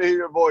 so good to hear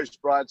your voice,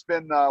 bro. It's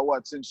been,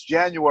 since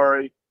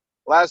January.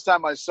 Last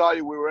time I saw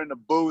you, we were in the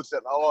booth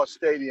at Aloha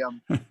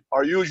Stadium,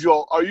 our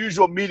usual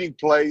meeting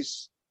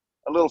place,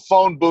 a little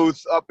phone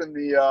booth up in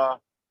the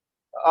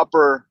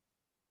upper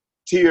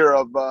tier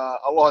of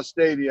Aloha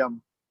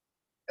Stadium.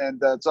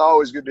 And it's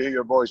always good to hear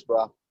your voice,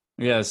 bro.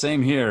 Yeah,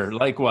 same here.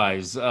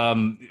 Likewise.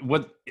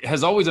 What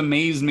has always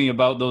amazed me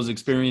about those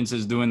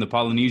experiences doing the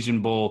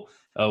Polynesian Bowl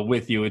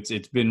with you,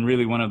 it's been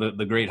really one of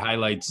the great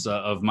highlights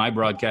of my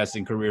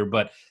broadcasting career.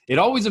 But it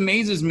always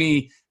amazes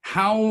me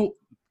how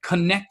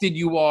connected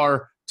you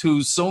are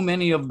to so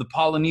many of the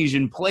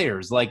Polynesian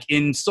players. Like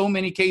in so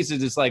many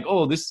cases, it's like,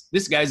 oh,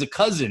 this guy's a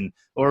cousin,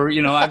 or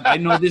I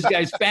know this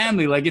guy's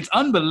family. Like it's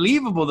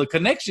unbelievable the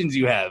connections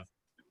you have.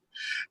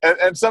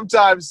 And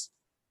sometimes.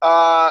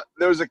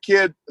 There was a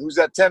kid who's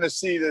at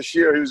Tennessee this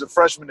year. He was a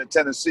freshman at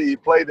Tennessee. He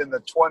played in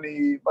the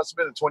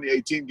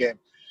 2018 game.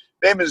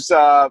 Name is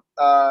To'o,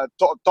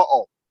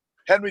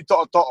 Henry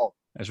To'o.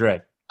 That's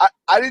right.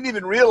 I didn't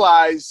even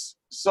realize.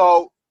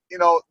 So,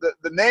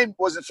 the name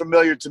wasn't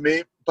familiar to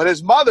me, but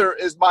his mother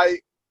is my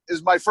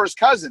first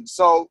cousin.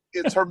 So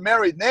it's her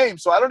married name.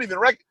 So I don't even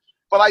recognize.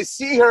 But I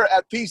see her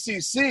at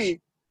PCC,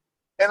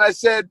 and I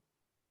said,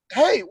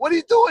 "Hey, what are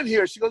you doing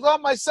here?" She goes, "Oh,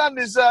 my son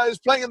is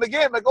playing in the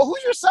game." I go,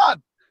 "Who's your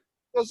son?"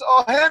 She goes,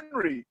 "Oh,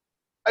 Henry."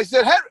 I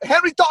said,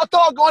 Henry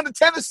To'o going to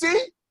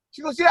Tennessee?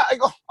 She goes, "Yeah." I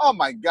go, "Oh,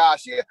 my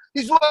gosh. Yeah,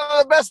 he's one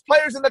of the best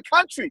players in the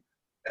country."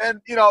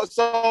 And,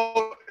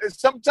 so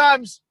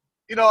sometimes,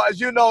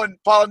 as you know, in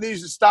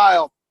Polynesian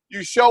style,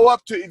 you show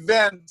up to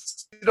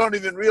events, you don't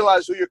even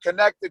realize who you're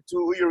connected to,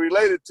 who you're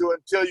related to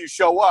until you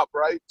show up,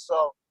 right?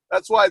 So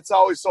that's why it's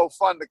always so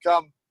fun to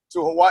come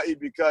to Hawaii,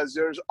 because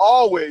there's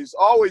always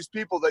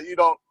people that you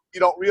don't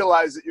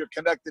realize that you're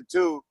connected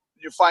to.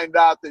 You find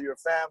out that you're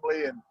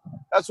family, and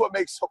that's what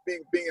makes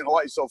being in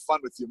Hawaii so fun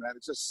with you, man.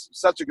 It's just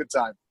such a good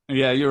time.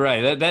 Yeah, you're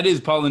right. That is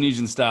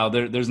Polynesian style.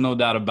 There's no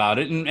doubt about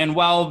it. And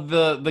while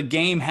the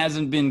game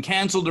hasn't been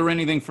canceled or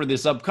anything for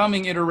this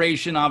upcoming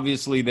iteration,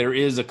 obviously there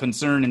is a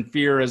concern and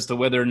fear as to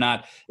whether or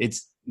not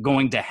it's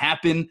going to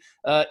happen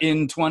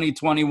in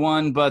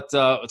 2021. But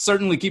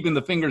certainly keeping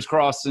the fingers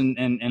crossed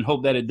and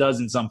hope that it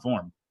does in some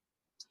form.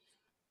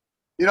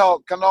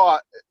 Kanoa,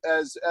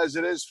 as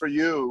it is for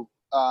you,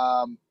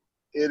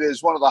 it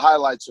is one of the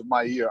highlights of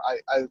my year.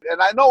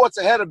 I know what's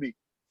ahead of me.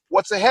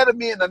 What's ahead of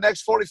me in the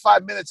next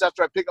 45 minutes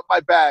after I pick up my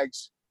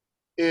bags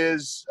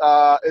is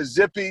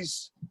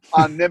Zippy's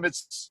on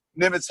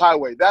Nimitz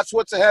Highway. That's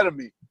what's ahead of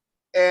me.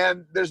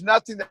 And there's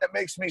nothing that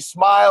makes me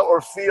smile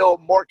or feel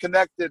more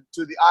connected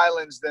to the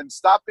islands than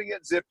stopping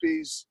at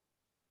Zippy's.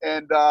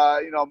 And,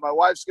 my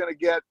wife's going to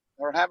get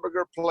her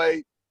hamburger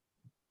plate,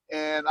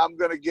 and I'm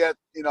going to get,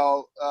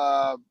 I'm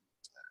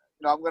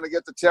going to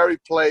get the Terry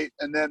plate,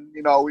 and then,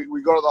 we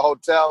go to the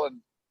hotel, and,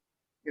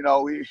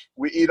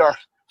 we eat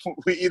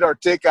our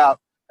takeout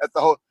at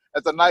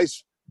the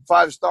nice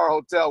 5-star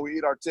hotel. We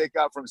eat our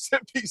takeout from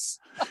Zippy's.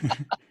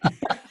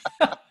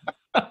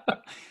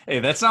 Hey,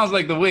 that sounds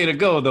like the way to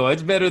go, though.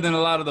 It's better than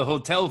a lot of the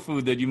hotel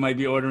food that you might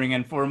be ordering,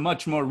 and for a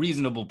much more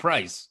reasonable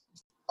price.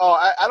 Oh,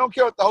 I don't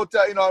care what the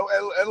hotel,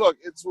 and look,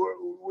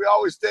 we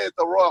always stay at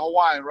the Royal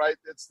Hawaiian, right?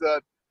 It's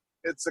the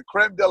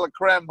creme de la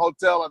creme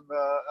hotel on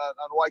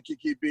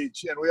Waikiki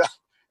Beach,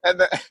 and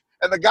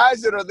the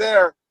guys that are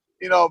there,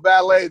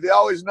 valet, they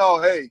always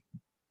know, hey,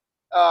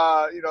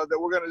 that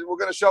we're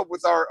gonna show up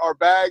with our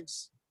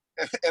bags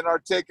and our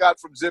takeout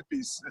from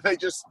Zippy's. They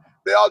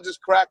all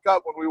just crack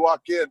up when we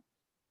walk in.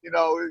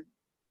 A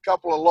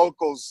couple of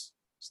locals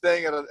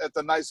staying at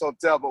the nice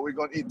hotel, but we're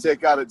going to eat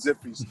takeout at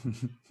Zippy's.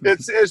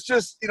 It's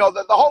just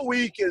the whole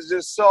week is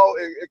just so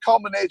it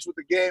culminates with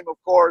the game, of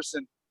course,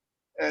 and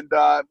then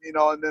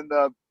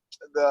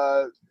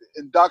the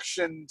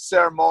induction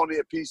ceremony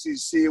at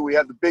PCC. We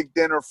had the big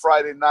dinner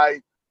Friday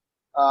night.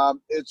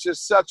 It's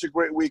just such a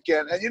great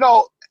weekend. And,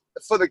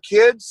 for the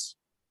kids,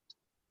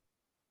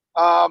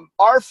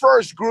 our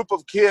first group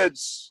of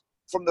kids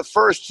from the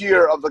first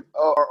year of the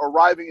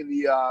arriving in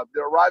the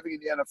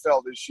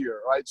NFL this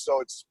year, right?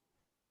 So it's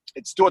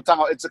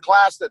Tuatanga. It's a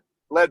class that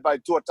led by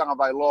Tuatanga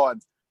Vailoa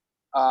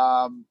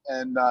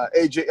and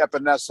AJ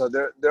Epinesa.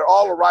 They're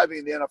all arriving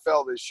in the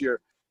NFL this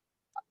year,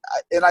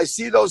 and I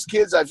see those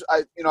kids. I've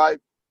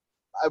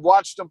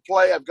watched them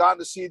play. I've gone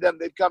to see them.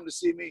 They've come to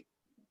see me.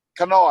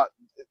 Kanoa,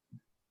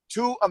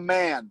 to a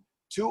man,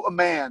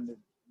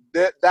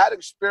 that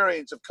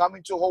experience of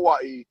coming to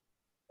Hawaii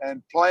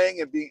and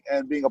playing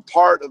and being a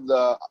part of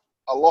the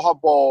Aloha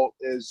Bowl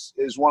is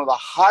one of the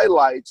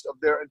highlights of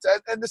their.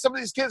 And some of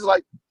these kids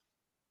like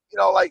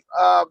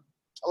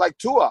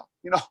Tua,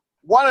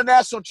 won a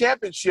national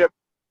championship,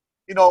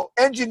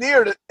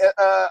 engineered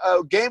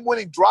a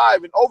game-winning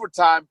drive in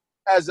overtime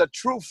as a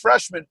true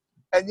freshman,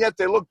 and yet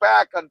they look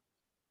back on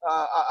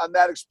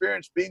that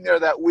experience, being there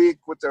that week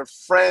with their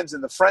friends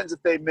and the friends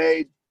that they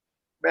made.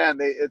 Man,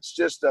 it's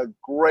just a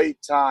great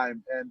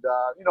time. And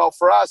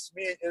for us,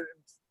 me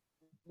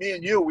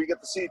and you, we get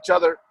to see each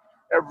other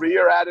every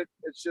year at it.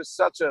 It's just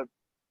such a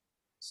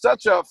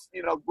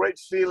great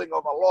feeling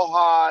of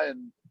aloha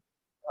and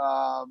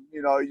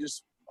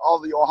just all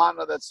the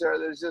ohana that's there.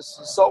 There's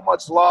just so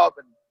much love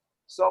and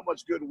so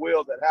much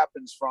goodwill that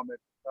happens from it.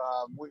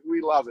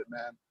 We love it,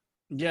 man.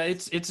 Yeah,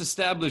 it's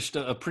established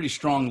a pretty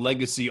strong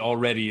legacy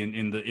already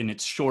in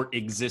its short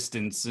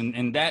existence,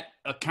 and that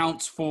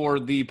accounts for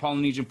the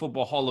Polynesian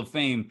Football Hall of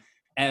Fame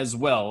as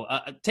well.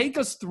 Take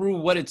us through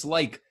what it's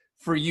like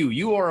for you.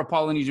 You are a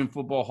Polynesian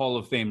Football Hall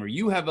of Famer.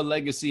 You have a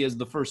legacy as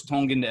the first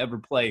Tongan to ever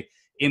play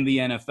in the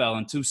NFL,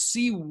 and to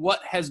see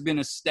what has been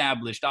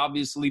established,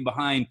 obviously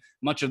behind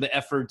much of the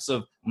efforts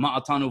of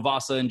Ma'atanu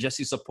Vasa and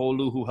Jesse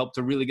Sapolu, who helped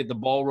to really get the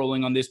ball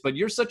rolling on this. But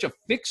you're such a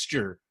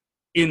fixture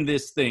in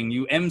this thing.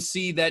 You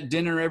MC that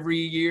dinner every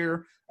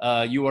year.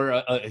 You are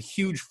a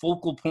huge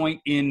focal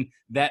point in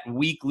that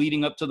week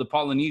leading up to the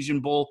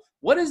Polynesian Bowl.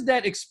 What is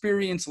that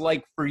experience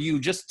like for you,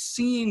 just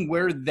seeing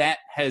where that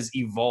has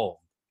evolved?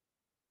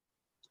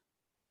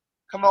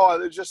 Come on,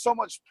 there's just so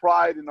much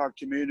pride in our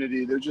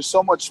community. There's just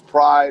so much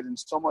pride and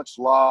so much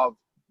love.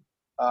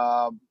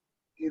 And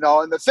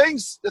the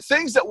things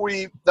that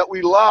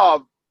we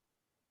love,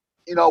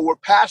 we're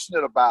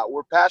passionate about.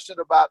 We're passionate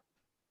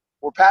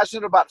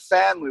about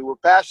family. We're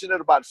passionate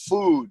about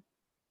food.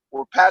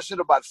 We're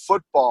passionate about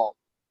football.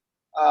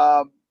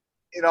 And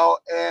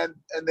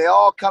they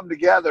all come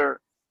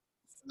together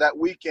that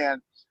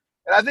weekend.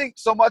 And I think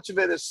so much of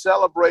it is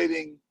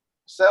celebrating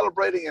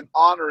and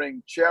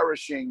honoring,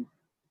 cherishing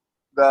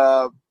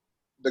the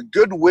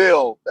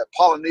goodwill that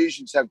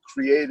Polynesians have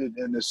created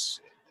in this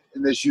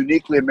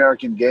uniquely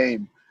American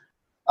game.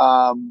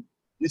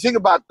 You think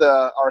about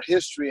our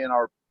history and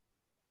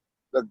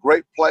the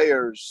great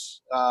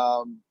players,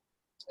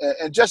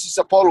 and Jesse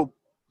Sapolu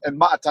and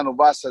Ma'atanu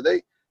Vasa,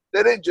 they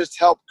didn't just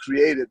help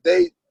create it.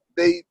 They're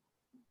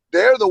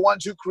the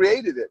ones who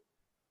created it.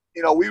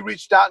 We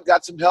reached out and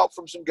got some help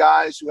from some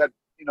guys who had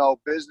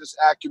business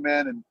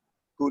acumen and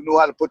who knew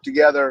how to put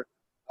together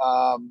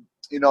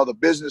the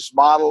business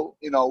model.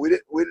 We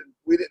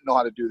didn't know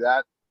how to do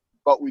that,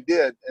 but we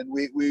did, and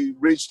we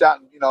reached out.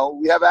 And,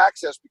 we have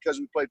access because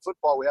we played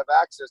football. We have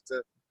access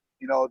to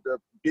the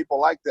people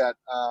like that.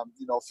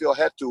 Phil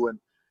Hetu and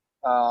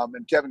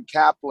Kevin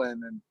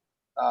Kaplan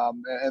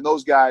and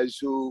those guys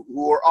who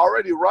are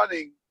already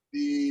running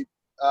the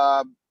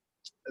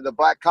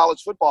Black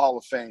College Football Hall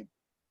of Fame,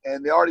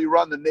 and they already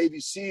run the Navy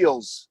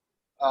SEALs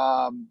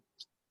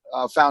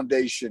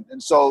Foundation.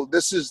 And so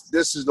this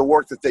is the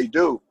work that they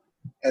do,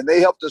 and they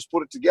helped us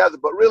put it together.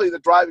 But really, the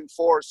driving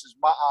force is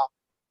Ma'a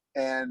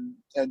and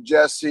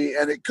Jesse,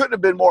 and it couldn't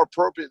have been more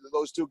appropriate that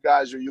those two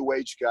guys are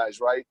UH guys,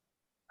 right?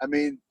 I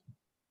mean,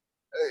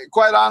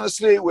 quite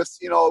honestly, with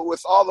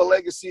all the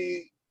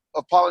legacy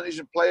of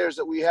Polynesian players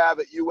that we have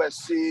at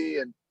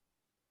USC and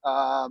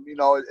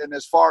and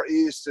as far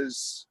east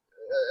as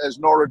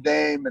Notre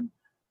Dame, and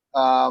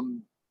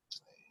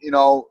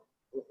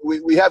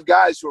we have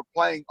guys who are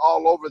playing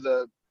all over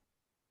the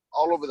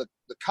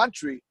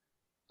country,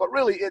 but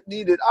really it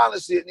needed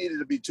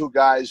to be two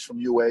guys from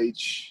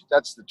UH.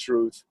 That's the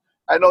truth.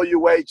 I know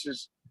UH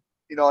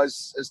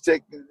has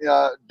taken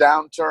a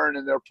downturn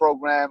in their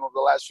program over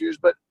the last few years,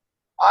 but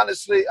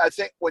honestly, I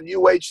think when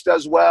UH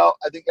does well,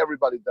 I think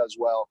everybody does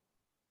well.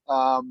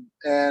 I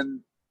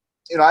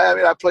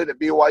played at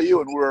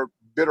BYU and we were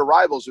bitter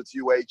rivals with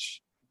UH,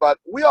 but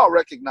we all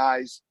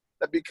recognize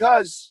that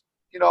because,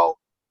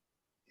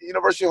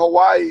 University of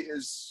Hawaii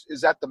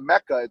is at the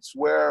Mecca. It's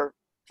where,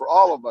 for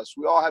all of us,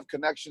 we all have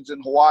connections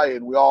in Hawaii,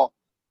 and we all,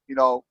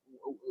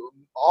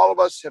 all of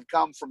us have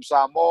come from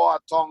Samoa,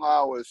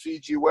 Tonga, or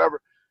Fiji,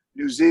 wherever,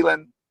 New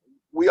Zealand.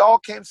 We all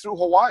came through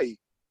Hawaii.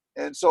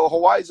 And so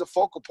Hawaii is a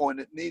focal point.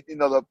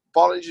 The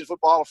Polynesian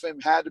Football Hall of Fame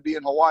had to be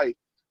in Hawaii.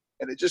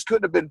 And it just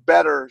couldn't have been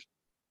better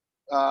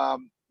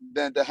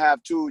than to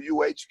have two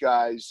UH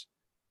guys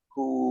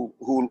who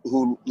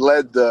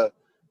led the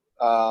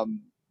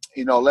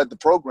led the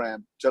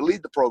program to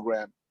lead the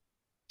program,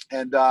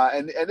 and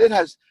it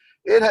has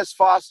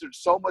fostered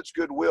so much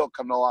goodwill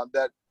coming along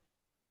that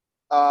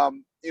I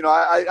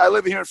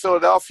live here in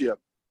Philadelphia,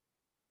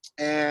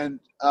 and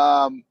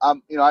I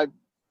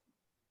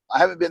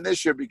haven't been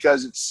this year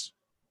because it's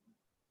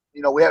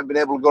we haven't been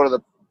able to go to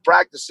the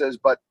practices,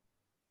 but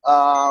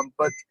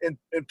in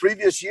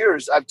previous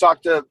years I've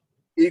talked to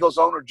Eagles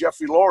owner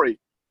Jeffrey Lurie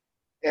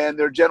and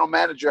their general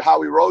manager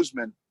Howie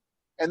Roseman,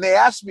 and they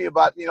asked me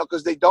about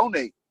because they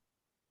donate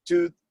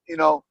to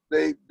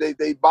they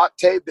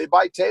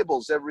buy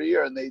tables every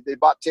year, and they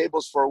bought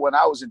tables for when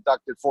I was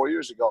inducted 4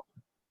 years ago,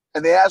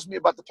 and they asked me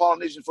about the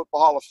Polynesian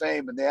Football Hall of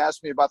Fame, and they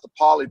asked me about the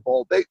Poly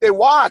Bowl. They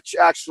watch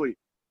actually.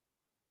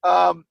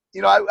 I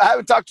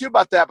haven't talked to you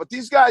about that, but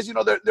these guys,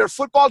 they're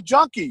football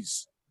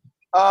junkies.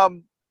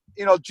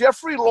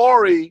 Jeffrey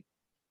Lurie,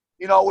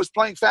 was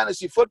playing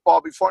fantasy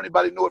football before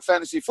anybody knew what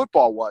fantasy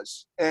football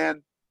was,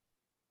 and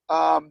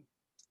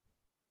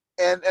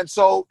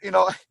so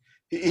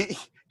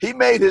he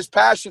made his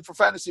passion for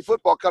fantasy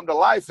football come to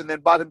life, and then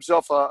bought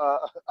himself a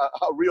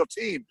real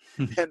team,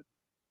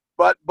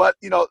 but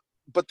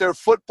they're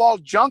football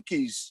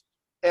junkies,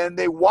 and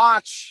they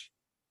watch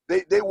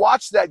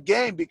that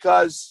game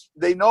because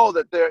they know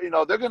that they're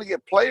going to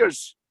get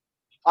players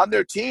on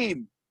their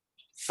team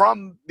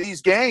from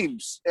these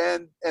games,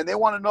 and they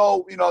want to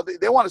know,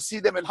 they want to see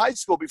them in high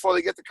school before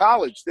they get to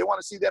college. They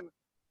want to see them,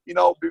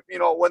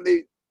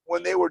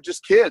 when they were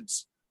just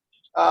kids.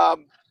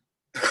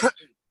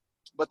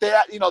 But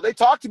they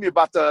talk to me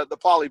about the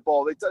Poly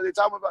Bowl. They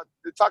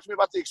talk to me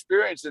about the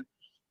experience,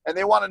 and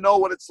they want to know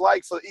what it's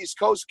like for the East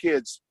Coast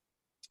kids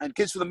and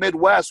kids from the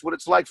Midwest, what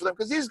it's like for them,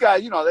 because these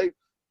guys, they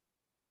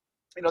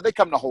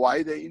come to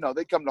Hawaii.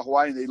 They come to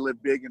Hawaii and they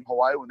live big in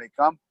Hawaii when they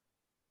come.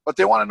 But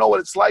they want to know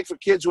what it's like for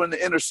kids who are in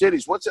the inner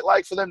cities. What's it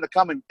like for them to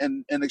come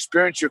and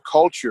experience your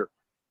culture?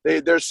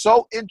 They're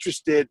so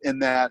interested in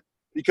that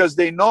because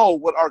they know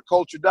what our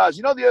culture does.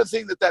 The other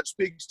thing that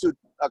speaks to,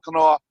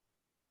 Kanoa,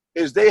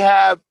 is they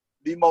have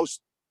the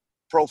most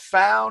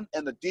profound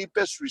and the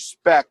deepest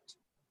respect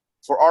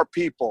for our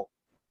people.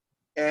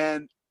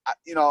 And,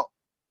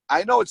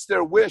 I know it's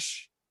their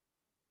wish.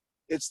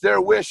 It's their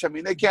wish. I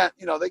mean, they can't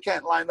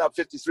line up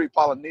 53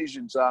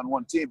 Polynesians on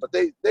one team, but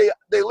they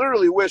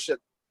literally wish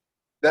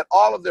that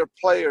all of their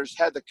players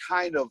had the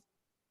kind of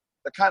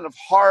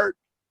heart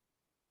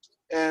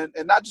and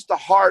not just the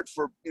heart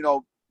for,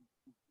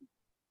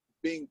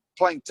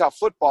 playing tough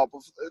football,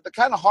 but the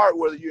kind of heart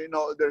where,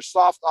 they're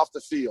soft off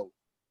the field.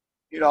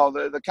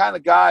 The kind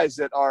of guys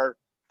that are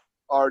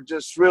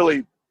just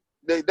really,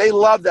 they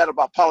love that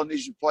about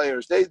Polynesian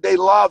players. They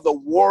love the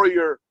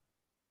warrior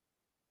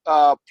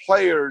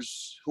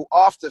players who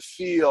off the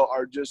field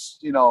are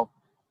just,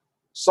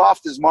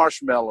 soft as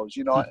marshmallows,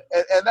 and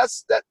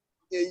that's that.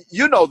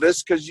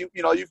 This because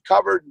you've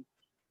covered,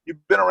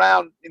 you've been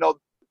around,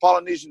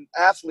 Polynesian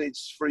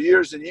athletes for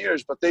years and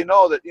years, but they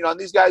know that, and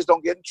these guys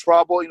don't get in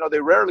trouble. They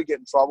rarely get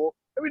in trouble.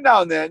 Every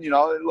now and then,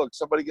 look,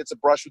 somebody gets a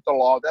brush with the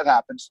law. That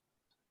happens.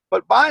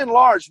 But by and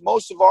large,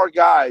 most of our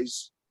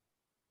guys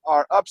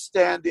are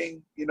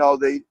upstanding.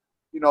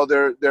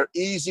 They're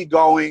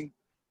easygoing.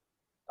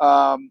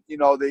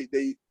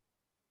 They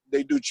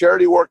do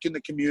charity work in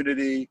the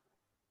community.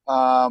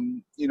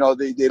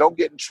 They don't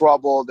get in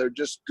trouble. They're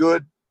just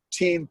good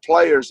team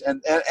players,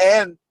 and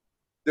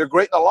they're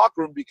great in the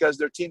locker room because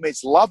their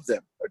teammates love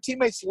them. Their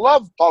teammates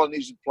love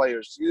Polynesian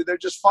players. They're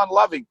just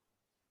fun-loving,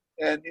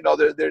 and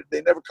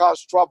they never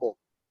cause trouble.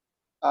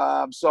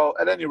 So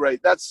at any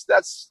rate, that's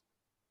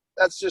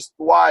just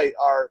why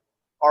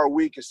our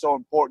week is so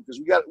important,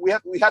 because we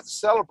have to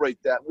celebrate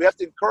that. We have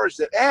to encourage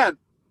that, and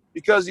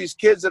because these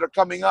kids that are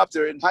coming up,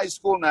 they're in high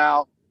school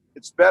now.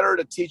 It's better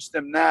to teach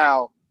them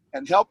now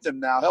and help them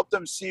now. Help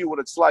them see what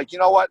it's like. You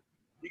know what?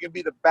 You can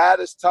be the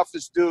baddest,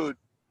 toughest dude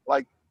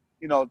like,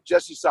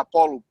 Jesse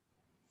Sapolu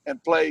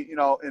and play,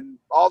 in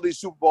all these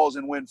Super Bowls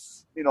and win,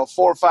 4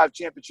 or 5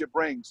 championship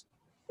rings.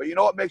 But you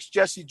know what makes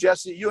Jesse?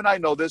 You and I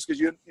know this because,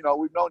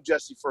 we've known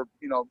Jesse for,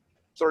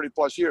 30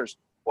 plus years.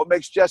 What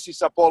makes Jesse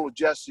Sapolu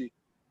Jesse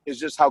is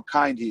just how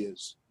kind he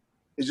is.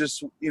 It's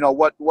just,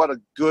 what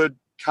a good,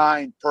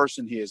 kind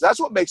person he is.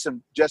 That's what makes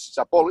him Jesse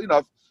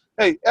Sapolu.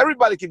 Hey,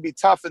 everybody can be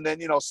tough and then,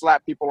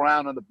 slap people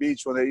around on the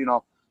beach when they,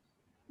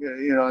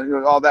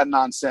 all that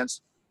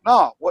nonsense.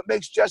 No, what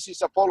makes Jesse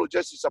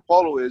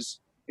Sapolu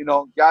is,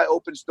 guy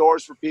opens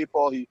doors for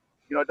people. He,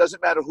 it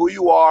doesn't matter who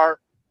you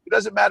are. It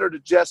doesn't matter to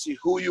Jesse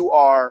who you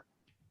are.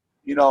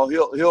 He'll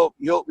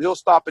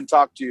stop and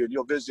talk to you, and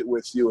he'll visit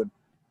with you.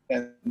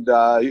 If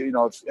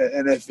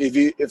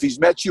he's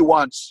met you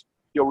once,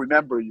 he'll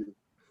remember you,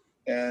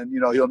 and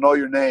he'll know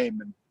your name,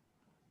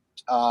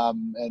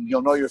 and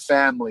he'll know your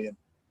family,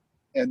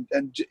 and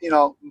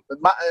Ma'a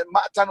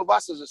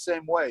Tanubasa is the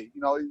same way.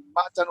 Ma'a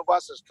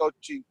Tanubasa is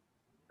coaching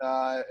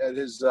at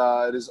his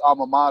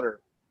alma mater,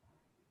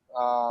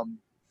 and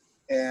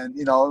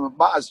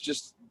Ma'a is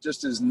just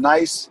as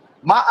nice.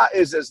 Ma'a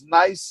is as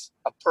nice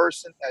a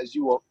person as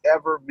you will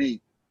ever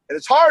meet, and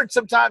it's hard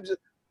sometimes.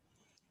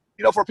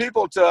 for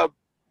people to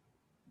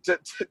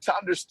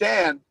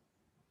understand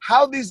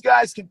how these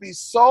guys can be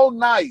so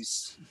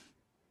nice,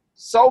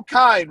 so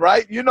kind,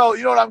 right? You know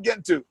what I'm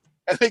getting to.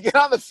 And they get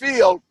on the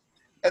field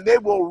and they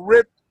will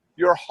rip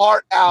your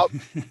heart out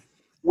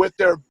with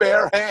their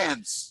bare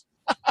hands.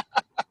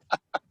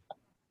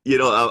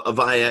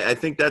 Avai, I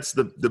think that's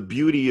the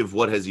beauty of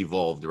what has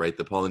evolved, right?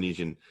 The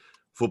Polynesian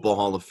Football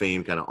Hall of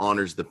Fame kind of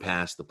honors the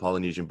past. The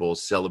Polynesian Bowl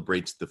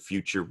celebrates the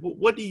future.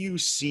 What do you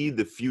see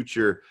the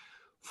future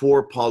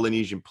for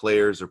Polynesian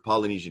players or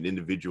Polynesian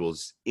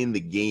individuals in the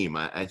game?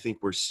 I think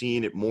we're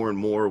seeing it more and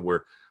more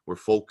where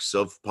folks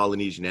of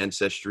Polynesian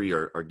ancestry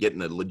are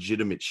getting a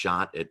legitimate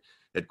shot at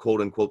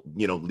quote unquote,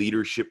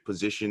 leadership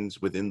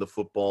positions within the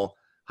football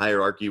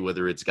hierarchy,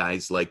 whether it's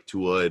guys like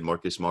Tua and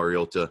Marcus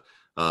Mariota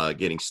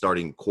getting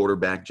starting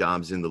quarterback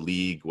jobs in the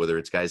league, whether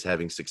it's guys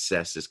having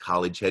success as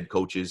college head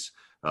coaches,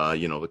 a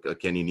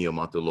Kenny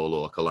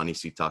Niumatalolo, a Kalani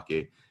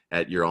Sitake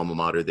at your alma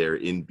mater there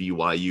in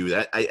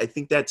BYU. I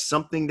think that's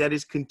something that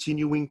is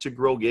continuing to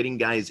grow, getting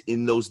guys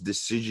in those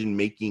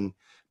decision-making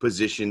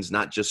positions,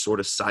 not just sort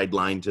of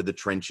sidelined to the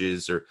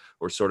trenches or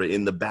sort of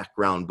in the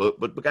background,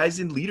 but guys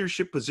in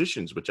leadership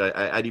positions, which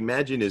I'd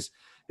imagine is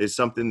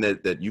something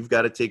that you've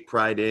got to take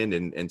pride in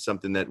and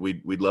something that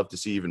we'd love to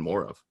see even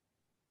more of.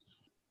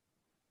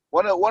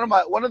 One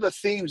of the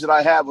themes that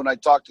I have when I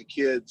talk to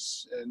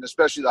kids, and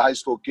especially the high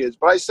school kids,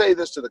 but I say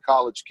this to the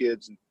college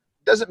kids, and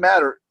it doesn't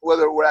matter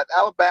whether we're at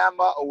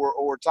Alabama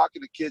or we're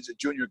talking to kids at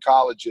junior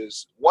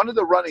colleges. One of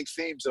the running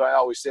themes that I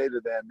always say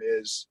to them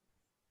is,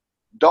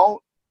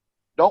 don't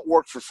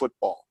work for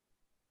football.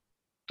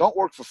 Don't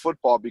work for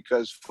football,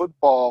 because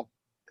football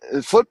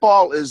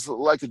is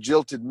like a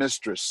jilted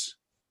mistress.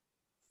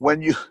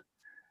 When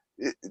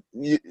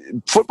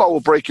football will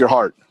break your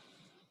heart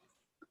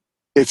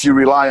if you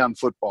rely on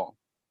football.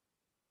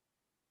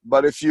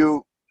 But if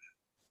you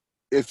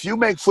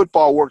make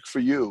football work for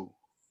you,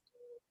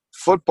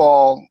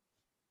 football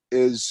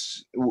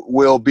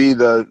will be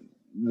the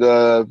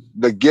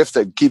gift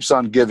that keeps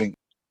on giving.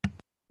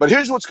 But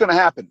here's what's going to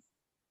happen.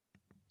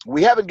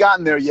 We haven't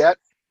gotten there yet,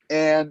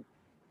 and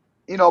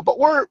but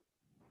we're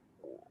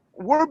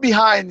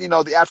behind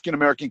the African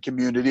American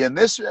community and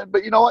this.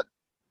 But you know what?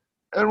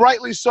 And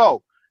rightly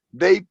so.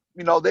 They've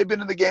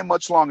been in the game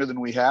much longer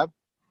than we have.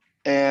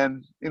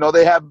 And,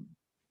 they have,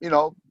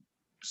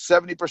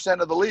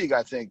 70% of the league,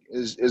 I think,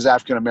 is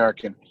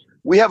African-American.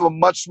 We have a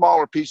much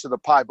smaller piece of the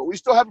pie, but we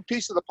still have a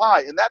piece of the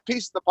pie. And that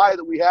piece of the pie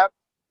that we have,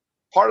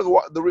 part of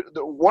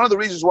one of the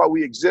reasons why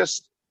we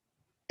exist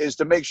is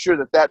to make sure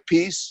that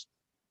piece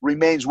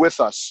remains with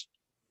us,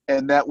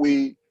 and that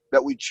we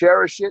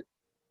cherish it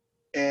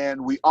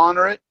and we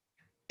honor it,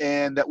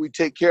 and that we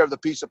take care of the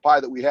piece of pie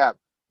that we have.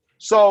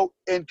 So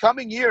in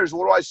coming years,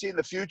 what do I see in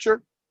the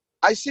future?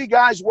 I see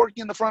guys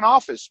working in the front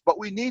office, but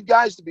we need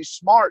guys to be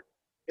smart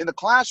in the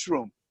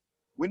classroom.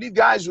 We need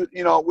guys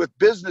with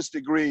business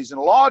degrees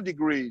and law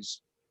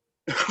degrees.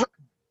 There's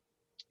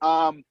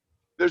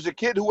a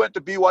kid who went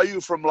to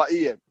BYU from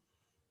Laie,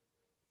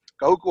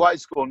 Kahuku High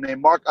School,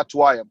 named Mark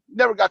Atuaya.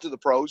 Never got to the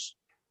pros,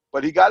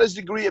 but he got his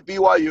degree at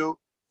BYU,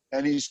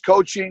 and he's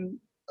coaching.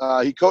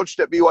 He coached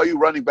at BYU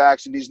running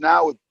backs, and he's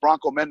now with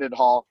Bronco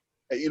Mendenhall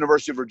at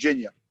University of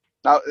Virginia.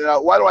 Now,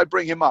 why do I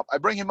bring him up? I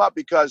bring him up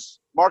because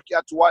Mark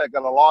Atuaya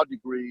got a law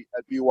degree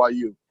at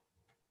BYU.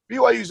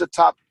 BYU is a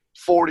top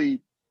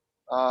 40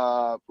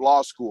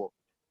 law school.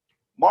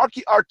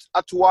 Marky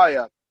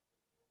Atuaya,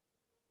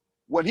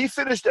 when he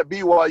finished at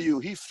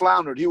BYU, he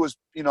floundered. He was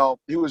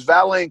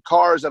valeting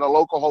cars at a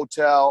local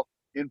hotel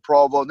in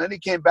Provo, and then he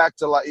came back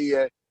to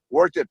Laie,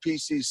 worked at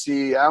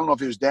PCC. I don't know if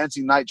he was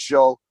Dancing Night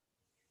Show,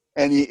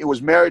 and he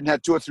was married and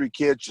had 2 or 3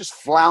 kids, just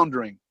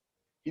floundering.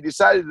 He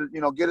decided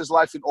to get his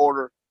life in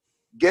order,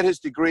 get his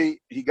degree.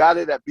 He got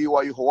it at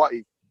BYU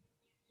Hawaii,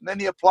 and then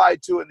he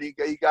applied to it, and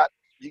he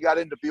got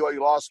into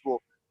BYU Law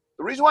School.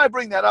 The reason why I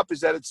bring that up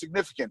is that it's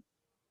significant.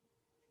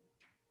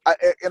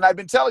 And I've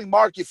been telling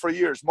Marky for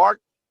years, Mark,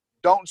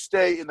 don't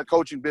stay in the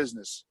coaching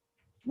business.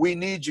 We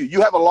need you.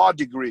 You have a law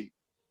degree.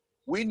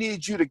 We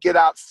need you to get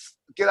out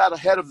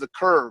ahead of the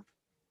curve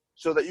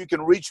so that you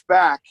can reach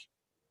back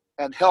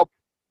and help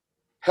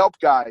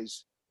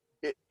guys.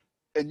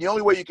 And the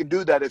only way you can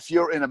do that if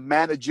you're in a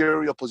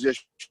managerial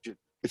position,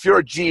 if you're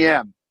a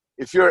GM,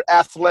 if you're an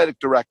athletic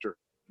director,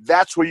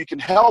 that's where you can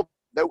help.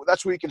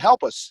 That's where you can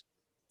help us.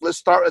 Let's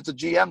start at the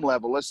GM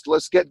level.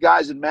 Let's get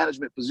guys in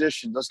management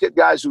positions. Let's get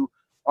guys who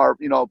are,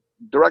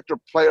 director of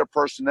player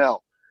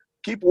personnel.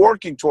 Keep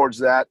working towards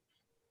that,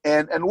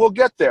 and we'll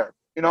get there.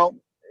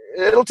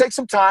 It'll take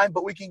some time,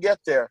 but we can get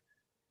there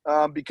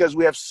because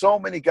we have so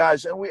many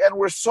guys, and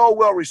we're so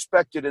well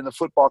respected in the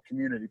football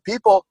community.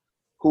 People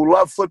who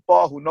love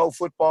football, who know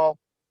football,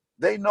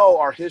 they know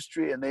our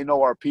history and they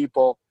know our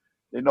people.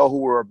 They know who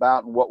we're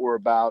about and what we're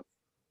about,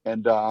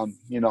 and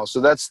so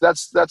that's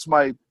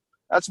my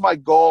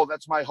goal,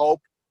 that's my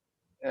hope,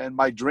 and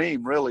my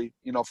dream, really,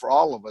 for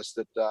all of us,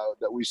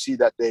 that we see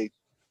that day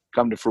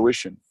come to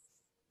fruition.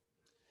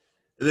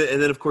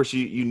 And then, of course,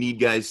 you need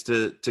guys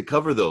to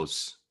cover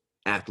those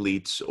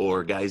athletes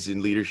or guys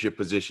in leadership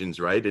positions,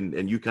 right?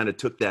 And you kind of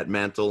took that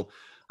mantle.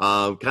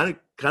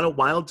 Kind of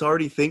wild to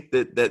already think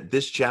that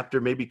this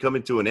chapter may be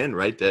coming to an end,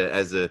 right?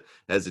 As a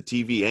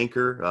TV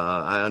anchor,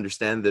 I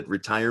understand that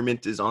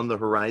retirement is on the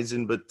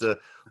horizon, but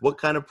what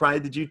kind of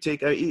pride did you take?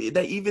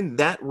 That even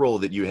that role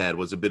that you had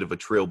was a bit of a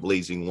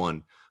trailblazing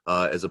one,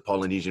 as a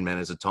Polynesian man,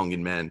 as a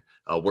Tongan man,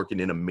 working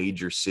in a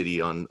major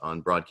city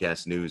on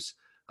broadcast news.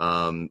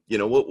 What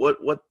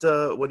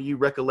do you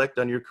recollect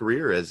on your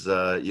career as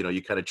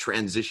you kind of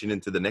transition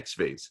into the next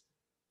phase?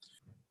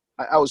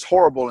 I was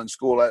horrible in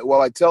school.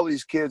 I tell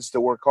these kids to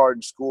work hard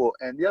in school.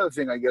 And the other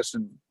thing, I guess,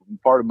 in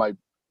part of my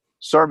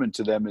sermon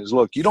to them is,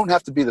 look, you don't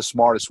have to be the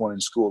smartest one in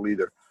school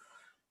either.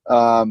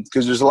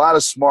 Because there's a lot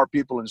of smart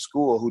people in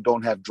school who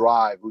don't have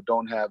drive, who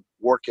don't have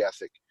work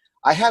ethic.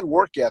 I had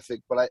work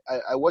ethic, but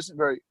I wasn't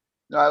very,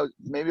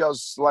 maybe I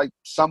was like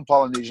some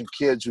Polynesian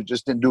kids who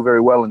just didn't do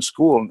very well in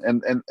school.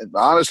 And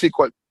honestly,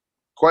 quite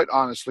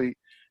honestly,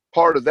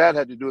 part of that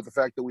had to do with the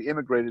fact that we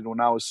immigrated when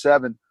I was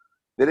 7.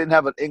 They didn't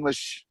have an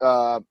English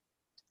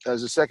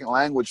as a second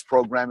language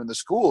program in the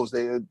schools.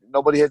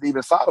 Nobody had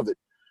even thought of it.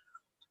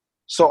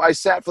 So I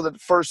sat for the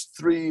first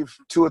 2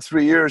 or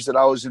 3 years that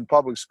I was in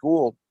public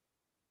school,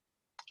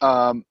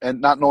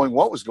 and not knowing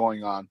what was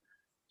going on.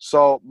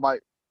 So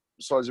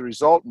as a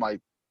result, my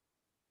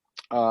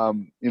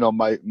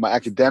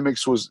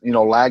academics was,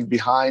 lagged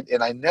behind,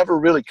 and I never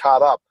really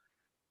caught up,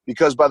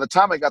 because by the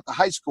time I got to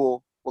high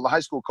school, the high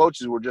school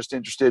coaches were just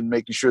interested in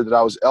making sure that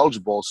I was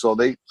eligible. So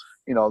they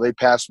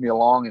passed me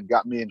along and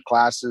got me in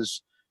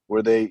classes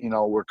where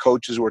where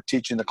coaches were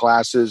teaching the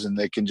classes, and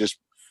they can just,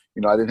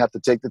 I didn't have to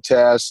take the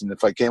test. And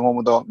if I came home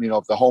with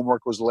if the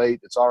homework was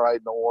late, it's all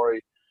right, don't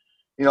worry.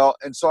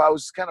 And so I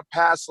was kind of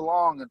passed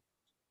along,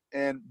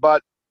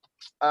 but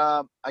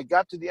I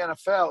got to the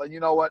NFL, and you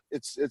know what?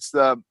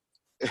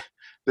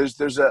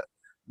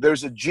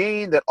 There's a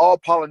gene that all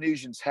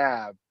Polynesians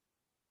have.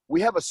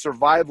 We have a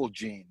survival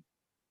gene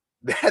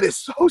that is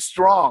so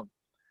strong,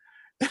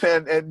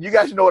 and you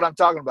guys know what I'm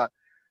talking about.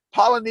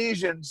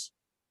 Polynesians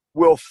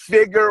will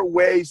figure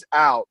ways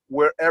out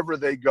wherever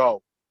they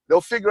go.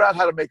 They'll figure out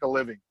how to make a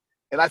living,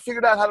 and I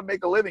figured out how to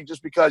make a living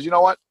just because, you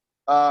know what?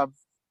 I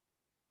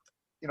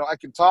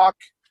can talk.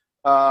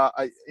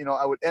 I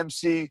would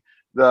MC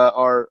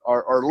our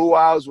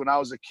luau's when I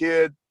was a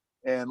kid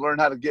and learn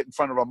how to get in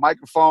front of a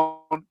microphone.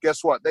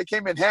 Guess what? They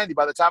came in handy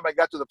by the time I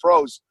got to the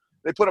pros.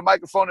 They put a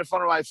microphone in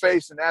front of my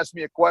face and asked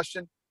me a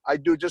question. I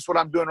do just what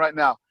I'm doing right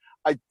now.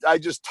 I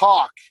just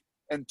talk,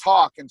 and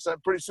so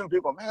pretty soon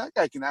people, man, that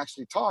guy can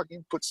actually talk. He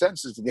can put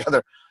sentences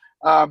together.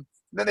 Then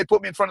they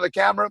put me in front of the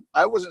camera.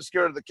 I wasn't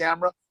scared of the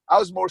camera. I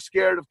was more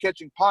scared of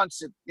catching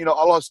punts at,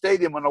 Aloha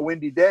Stadium on a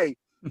windy day.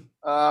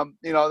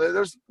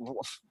 There's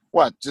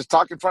what, just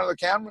talk in front of the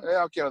camera?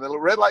 Yeah, okay. The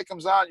red light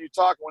comes on, you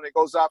talk. When it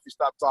goes off, you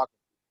stop talking.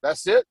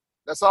 That's it.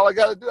 That's all I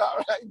got to do. All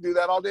right, I can do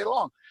that all day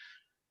long.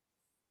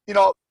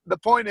 The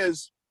point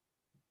is,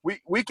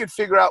 we can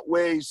figure out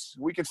ways.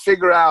 We can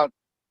figure out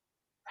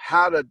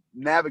how to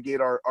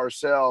navigate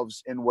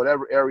ourselves in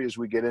whatever areas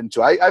we get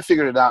into. I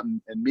figured it out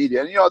in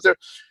media. And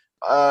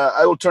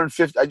I will turn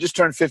 50. I just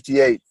turned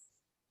 58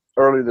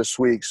 earlier this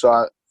week,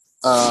 so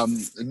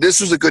this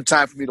was a good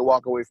time for me to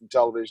walk away from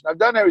television. I've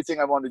done everything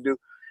I wanted to do,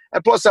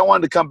 and plus I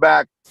wanted to come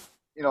back.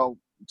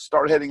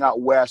 Start heading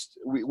out west.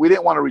 We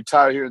didn't want to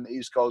retire here in the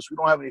East Coast. We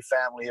don't have any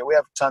family here. We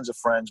have tons of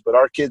friends, but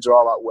our kids are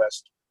all out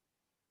west.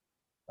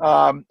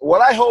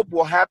 What I hope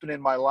will happen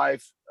in my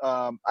life,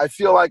 I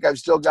feel like I've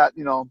still got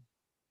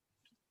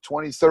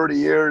 20, 30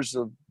 years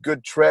of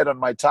good tread on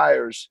my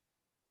tires.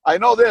 I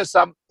know this.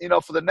 I'm,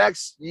 for the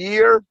next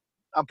year,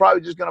 I'm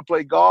probably just going to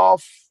play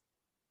golf,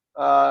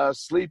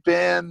 sleep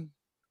in,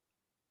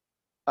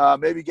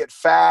 maybe get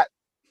fat.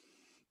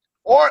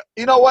 Or,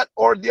 you know what?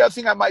 Or the other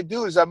thing I might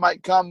do is I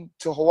might come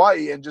to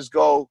Hawaii and just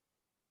go,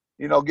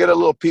 get a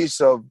little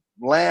piece of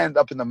land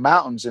up in the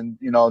mountains and,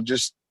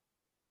 just,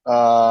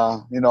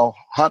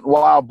 hunt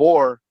wild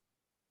boar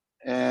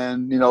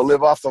and,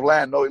 live off the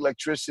land. No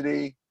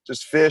electricity,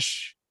 just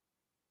fish,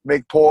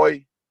 make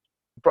poi.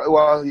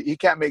 Well, he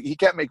can't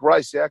make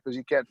rice, yeah, because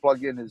he can't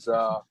plug in his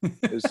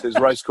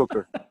rice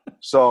cooker.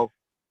 So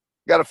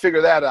got to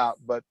figure that out.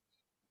 But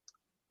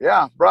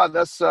yeah, bro,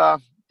 that's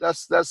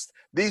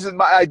these are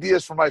my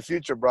ideas for my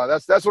future, bro.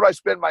 That's what I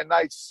spend my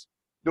nights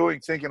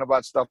doing, thinking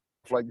about stuff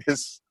like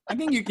this. I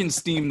think you can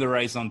steam the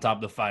rice on top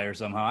of the fire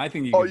somehow. I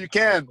think you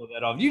can pull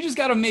that off. You just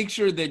got to make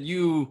sure that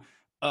you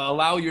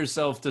allow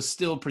yourself to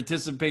still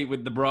participate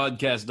with the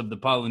broadcast of the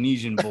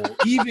Polynesian Bowl,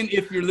 even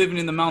if you're living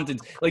in the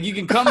mountains. Like, you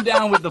can come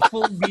down with the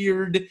full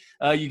beard,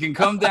 you can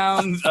come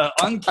down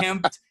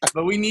unkempt,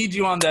 but we need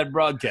you on that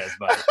broadcast,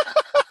 buddy.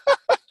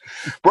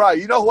 Bro,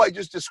 you know who I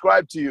just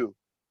described to you?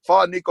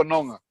 Falaniko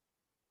Nonga.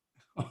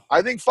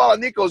 I think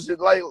Falaniko's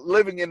like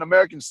living in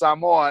American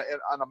Samoa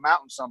on a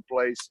mountain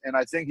someplace, and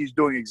I think he's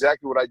doing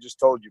exactly what I just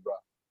told you, bro.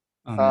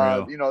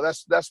 Unreal.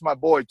 That's my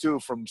boy too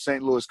from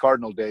St. Louis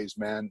Cardinal days,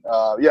 man.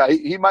 Yeah,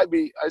 he might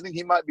be. I think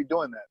he might be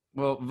doing that.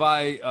 Well,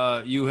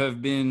 Vi, you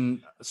have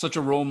been such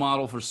a role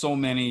model for so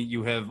many.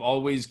 You have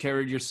always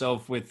carried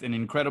yourself with an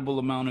incredible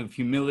amount of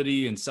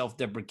humility and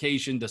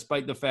self-deprecation,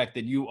 despite the fact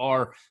that you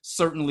are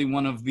certainly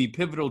one of the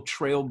pivotal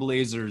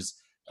trailblazers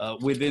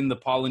within the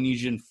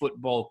Polynesian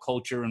football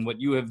culture. And what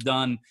you have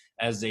done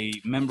as a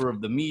member of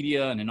the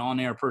media and an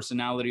on-air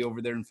personality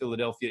over there in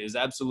Philadelphia is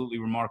absolutely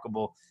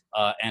remarkable.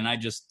 And I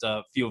just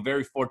feel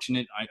very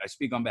fortunate. I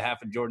speak on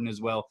behalf of Jordan as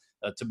well,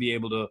 to be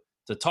able to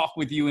talk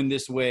with you in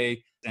this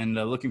way, and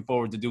looking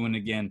forward to doing it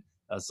again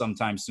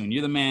sometime soon.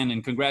 You're the man,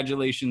 and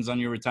congratulations on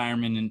your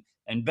retirement,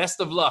 and best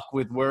of luck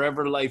with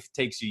wherever life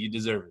takes you. You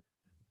deserve it.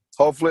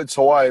 Hopefully it's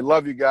Hawaii.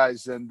 Love you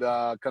guys. And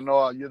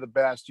Kanoa, you're the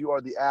best. You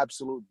are the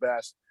absolute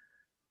best.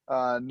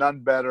 None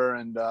better.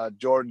 And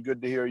Jordan,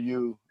 good to hear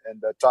you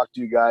and talk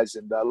to you guys.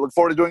 And look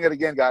forward to doing it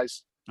again,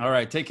 guys. All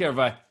right. Take care,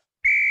 Vi.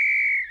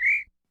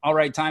 All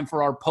right. Time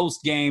for our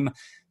post-game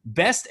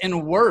Best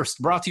and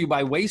Worst, brought to you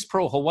by Waste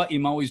Pro Hawaii,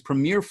 Maui's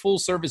premier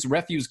full-service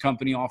refuse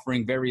company,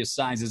 offering various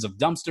sizes of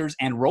dumpsters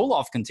and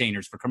roll-off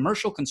containers for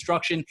commercial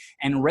construction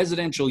and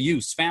residential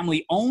use.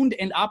 Family-owned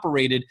and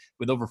operated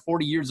with over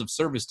 40 years of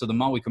service to the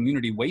Maui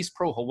community, Waste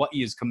Pro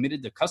Hawaii is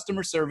committed to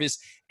customer service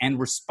and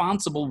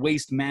responsible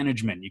waste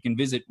management. You can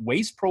visit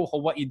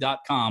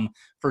wasteprohawaii.com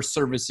for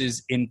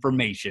services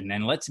information.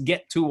 And let's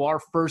get to our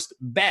first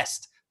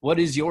best. What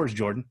is yours,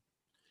 Jordan?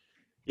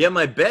 Yeah,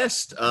 my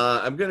best.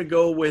 I'm going to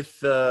go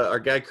with our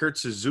guy, Kurt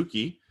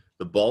Suzuki,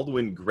 the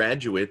Baldwin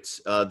graduate.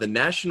 The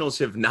Nationals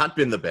have not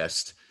been the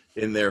best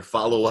in their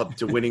follow-up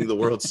to winning the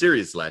World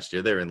Series last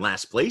year. They're in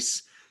last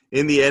place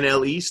in the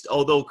NL East,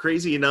 although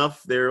crazy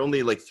enough, they're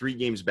only like 3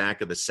 games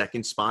back of the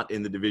second spot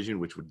in the division,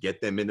 which would get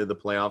them into the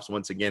playoffs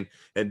once again.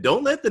 And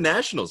don't let the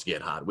Nationals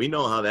get hot. We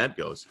know how that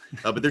goes.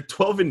 But they're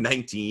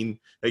 12-19.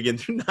 Again,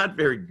 they're not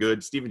very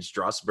good. Steven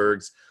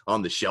Strasburg's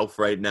on the shelf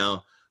right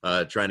now.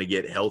 Trying to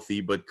get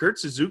healthy, but Kurt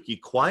Suzuki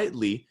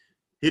quietly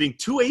hitting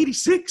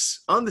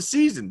 286 on the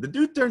season. The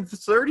dude turned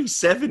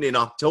 37 in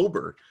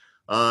October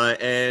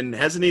and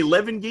has an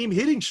 11-game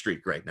hitting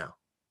streak right now.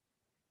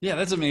 Yeah,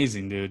 that's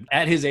amazing, dude.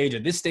 At his age,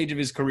 at this stage of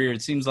his career,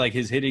 it seems like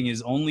his hitting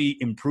is only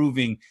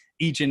improving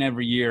each and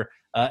every year.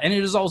 And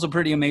it is also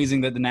pretty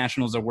amazing that the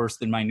Nationals are worse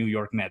than my New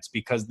York Mets,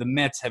 because the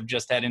Mets have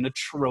just had an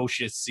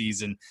atrocious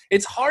season.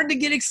 It's hard to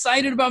get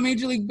excited about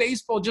Major League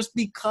Baseball just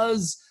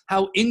because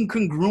how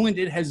incongruent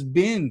it has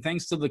been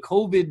thanks to the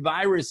COVID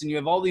virus. And you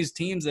have all these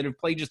teams that have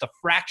played just a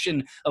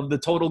fraction of the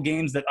total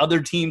games that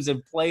other teams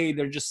have played.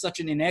 There's just such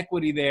an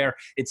inequity there.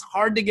 It's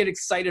hard to get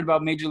excited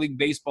about Major League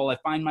Baseball. I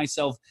find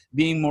myself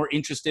being more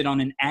interested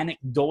on an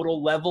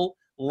anecdotal level,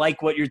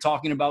 like what you're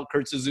talking about,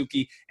 Kurt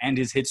Suzuki and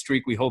his hit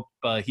streak. We hope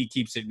he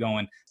keeps it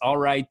going. All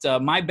right,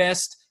 my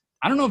best.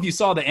 I don't know if you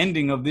saw the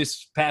ending of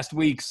this past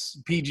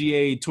week's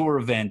PGA Tour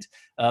event,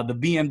 the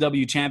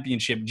BMW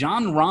Championship.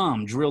 Jon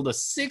Rahm drilled a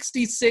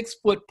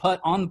 66-foot putt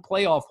on the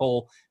playoff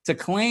hole to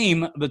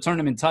claim the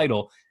tournament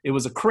title. It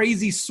was a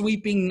crazy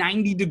sweeping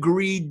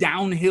 90-degree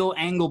downhill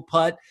angle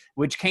putt,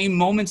 which came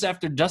moments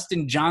after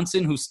Dustin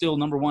Johnson, who's still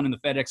number 1 in the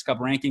FedEx Cup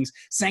rankings,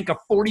 sank a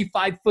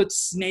 45-foot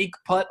snake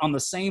putt on the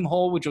same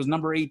hole, which was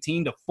number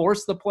 18, to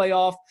force the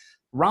playoff.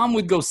 Rahm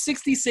would go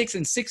 66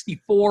 and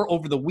 64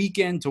 over the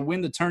weekend to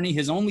win the tourney,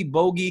 his only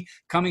bogey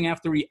coming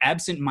after he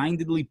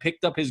absent-mindedly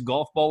picked up his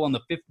golf ball on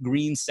the 5th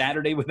green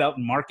Saturday without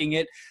marking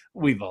it.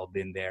 We've all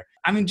been there.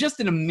 I mean,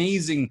 just an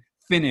amazing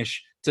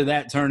finish to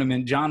that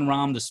tournament. Jon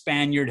Rahm, the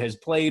Spaniard, has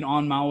played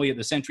on Maui at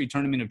the Century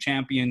Tournament of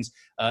Champions.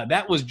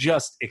 That was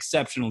just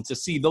exceptional to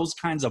see those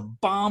kinds of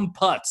bomb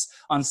putts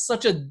on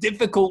such a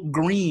difficult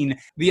green.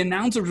 The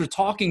announcers were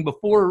talking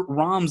before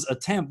Rahm's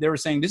attempt. They were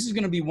saying this is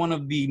going to be one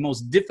of the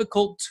most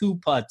difficult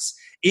 2 putts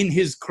in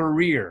his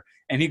career.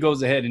 And he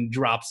goes ahead and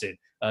drops it.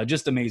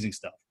 Just amazing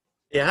stuff.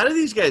 Yeah, how do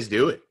these guys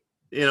do it?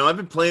 You know, I've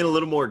been playing a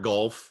little more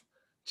golf.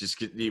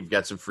 Just you've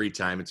got some free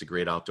time. It's a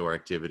great outdoor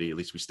activity. At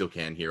least we still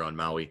can here on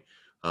Maui.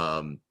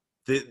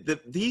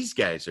 These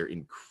guys are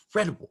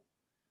incredible.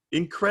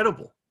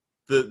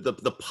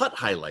 The putt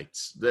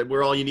highlights that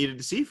were all you needed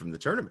to see from the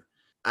tournament.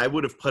 I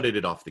would have putted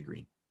it off the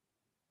green.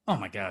 Oh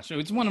my gosh.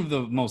 It's one of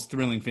the most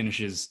thrilling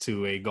finishes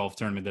to a golf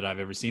tournament that I've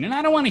ever seen. And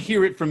I don't want to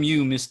hear it from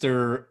you,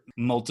 Mr.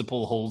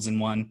 Multiple Holes in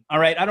One. All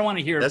right. I don't want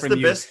to hear it from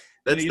you. That's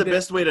the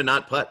best way to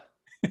not putt.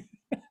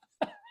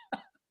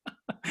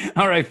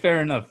 All right,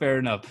 fair enough.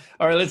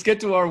 All right, let's get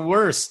to our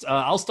worst.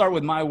 I'll start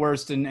with my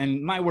worst,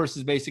 and my worst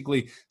is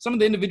basically some of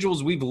the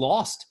individuals we've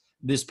lost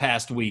this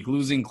past week,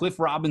 losing Cliff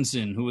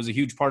Robinson, who was a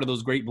huge part of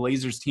those great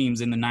Blazers teams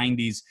in the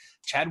 90s,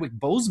 Chadwick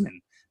Boseman,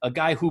 a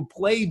guy who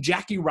played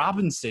Jackie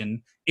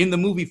Robinson in the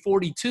movie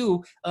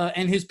 42,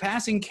 and his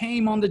passing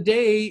came on the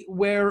day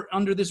where,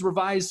 under this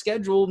revised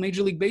schedule,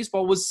 Major League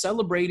Baseball was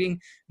celebrating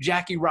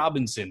Jackie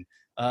Robinson.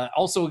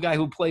 Also a guy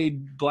who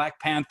played Black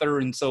Panther,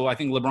 and so I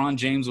think LeBron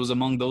James was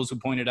among those who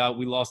pointed out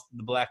we lost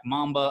the Black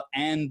Mamba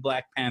and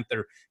Black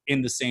Panther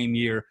in the same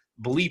year.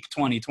 Bleep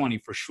 2020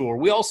 for sure.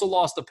 We also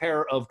lost a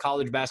pair of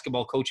college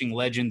basketball coaching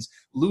legends,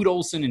 Lute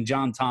Olson and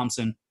John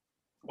Thompson.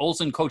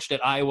 Olsen coached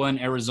at Iowa and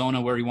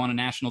Arizona, where he won a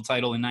national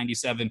title in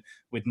 97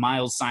 with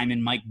Miles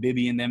Simon, Mike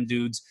Bibby, and them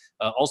dudes.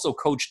 Also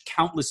coached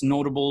countless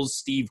notables,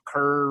 Steve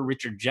Kerr,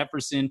 Richard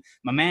Jefferson,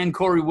 my man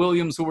Corey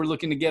Williams, who we're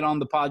looking to get on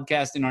the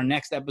podcast in our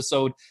next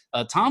episode.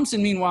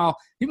 Thompson, meanwhile,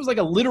 he was like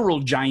a literal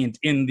giant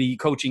in the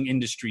coaching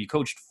industry.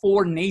 Coached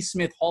 4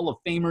 Naismith Hall of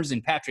Famers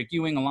in Patrick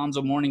Ewing,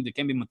 Alonzo Mourning,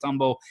 Dikembe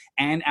Mutombo,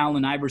 and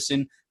Allen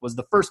Iverson. Was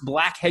the first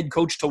black head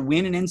coach to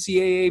win an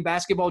NCAA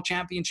basketball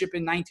championship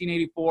in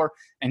 1984.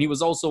 And he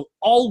was also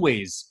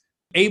always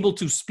able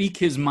to speak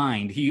his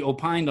mind. He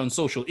opined on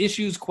social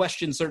issues,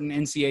 questioned certain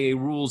NCAA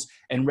rules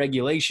and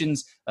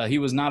regulations. He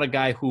was not a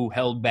guy who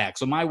held back.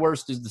 So my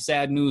worst is the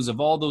sad news of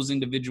all those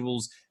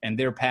individuals and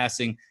their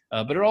passing.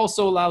 But it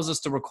also allows us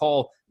to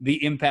recall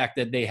the impact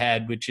that they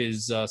had, which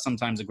is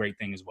sometimes a great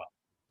thing as well.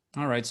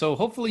 All right, so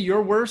hopefully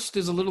your worst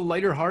is a little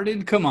lighter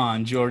hearted. Come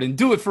on, Jordan,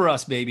 do it for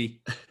us,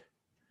 baby.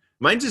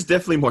 Mine's is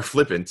definitely more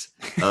flippant,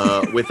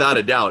 without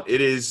a doubt.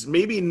 It is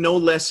maybe no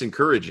less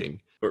encouraging,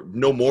 or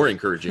no more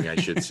encouraging, I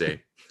should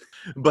say.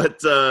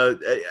 But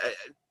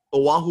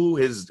Oahu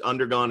has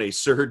undergone a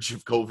surge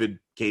of COVID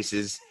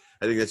cases.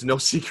 I think that's no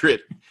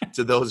secret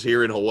to those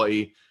here in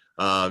Hawaii,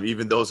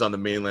 even those on the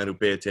mainland who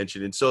pay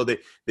attention. And so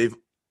they've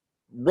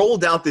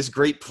rolled out this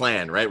great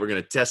plan, right? We're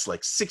going to test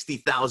like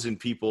 60,000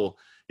 people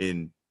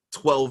in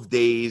 12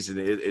 days. And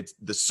it's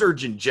the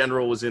Surgeon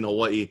General was in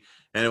Hawaii.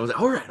 And it was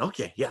like, all right,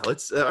 okay, yeah,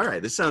 all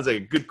right, this sounds like a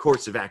good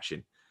course of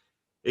action.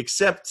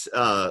 Except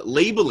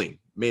labeling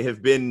may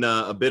have been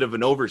a bit of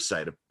an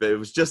oversight. It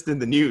was just in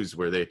the news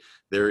where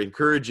they're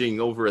encouraging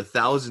over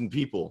 1,000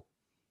 people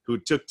who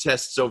took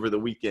tests over the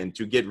weekend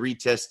to get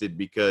retested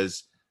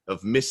because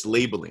of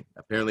mislabeling.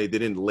 Apparently, they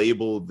didn't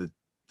label the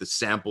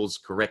samples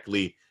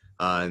correctly,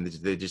 and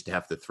they just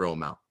have to throw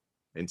them out.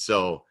 And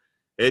so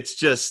it's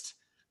just,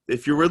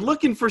 if you were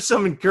looking for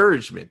some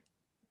encouragement,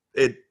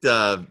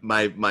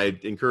 my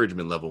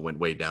encouragement level went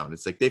way down.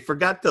 It's like they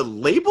forgot to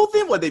label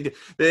them. What they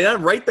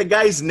didn't write the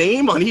guy's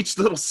name on each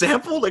little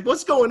sample. Like,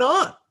 what's going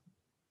on?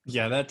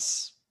 Yeah,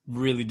 that's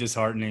really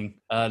disheartening.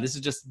 This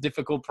is just a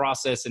difficult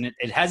process, and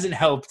it hasn't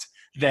helped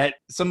that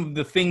some of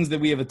the things that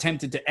we have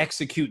attempted to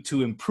execute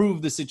to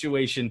improve the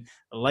situation,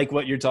 like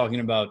what you're talking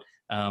about,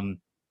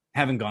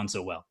 haven't gone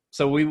so well.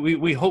 So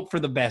we hope for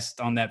the best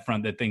on that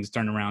front, that things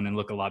turn around and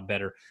look a lot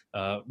better,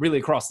 really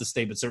across the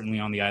state, but certainly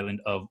on the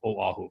island of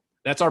Oahu.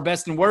 That's our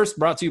best and worst,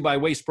 brought to you by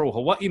Waste Pro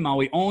Hawaii,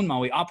 Maui owned,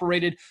 Maui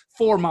operated,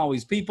 for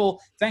Maui's people.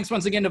 Thanks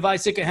once again to Vai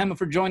Sikahema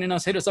for joining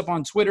us. Hit us up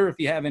on Twitter if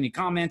you have any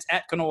comments,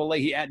 at Kanoa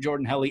Leahy, at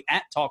Jordan Helly,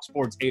 at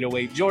TalkSports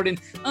 808. Jordan,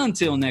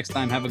 until next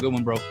time, have a good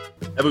one, bro.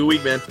 Have a good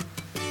week, man.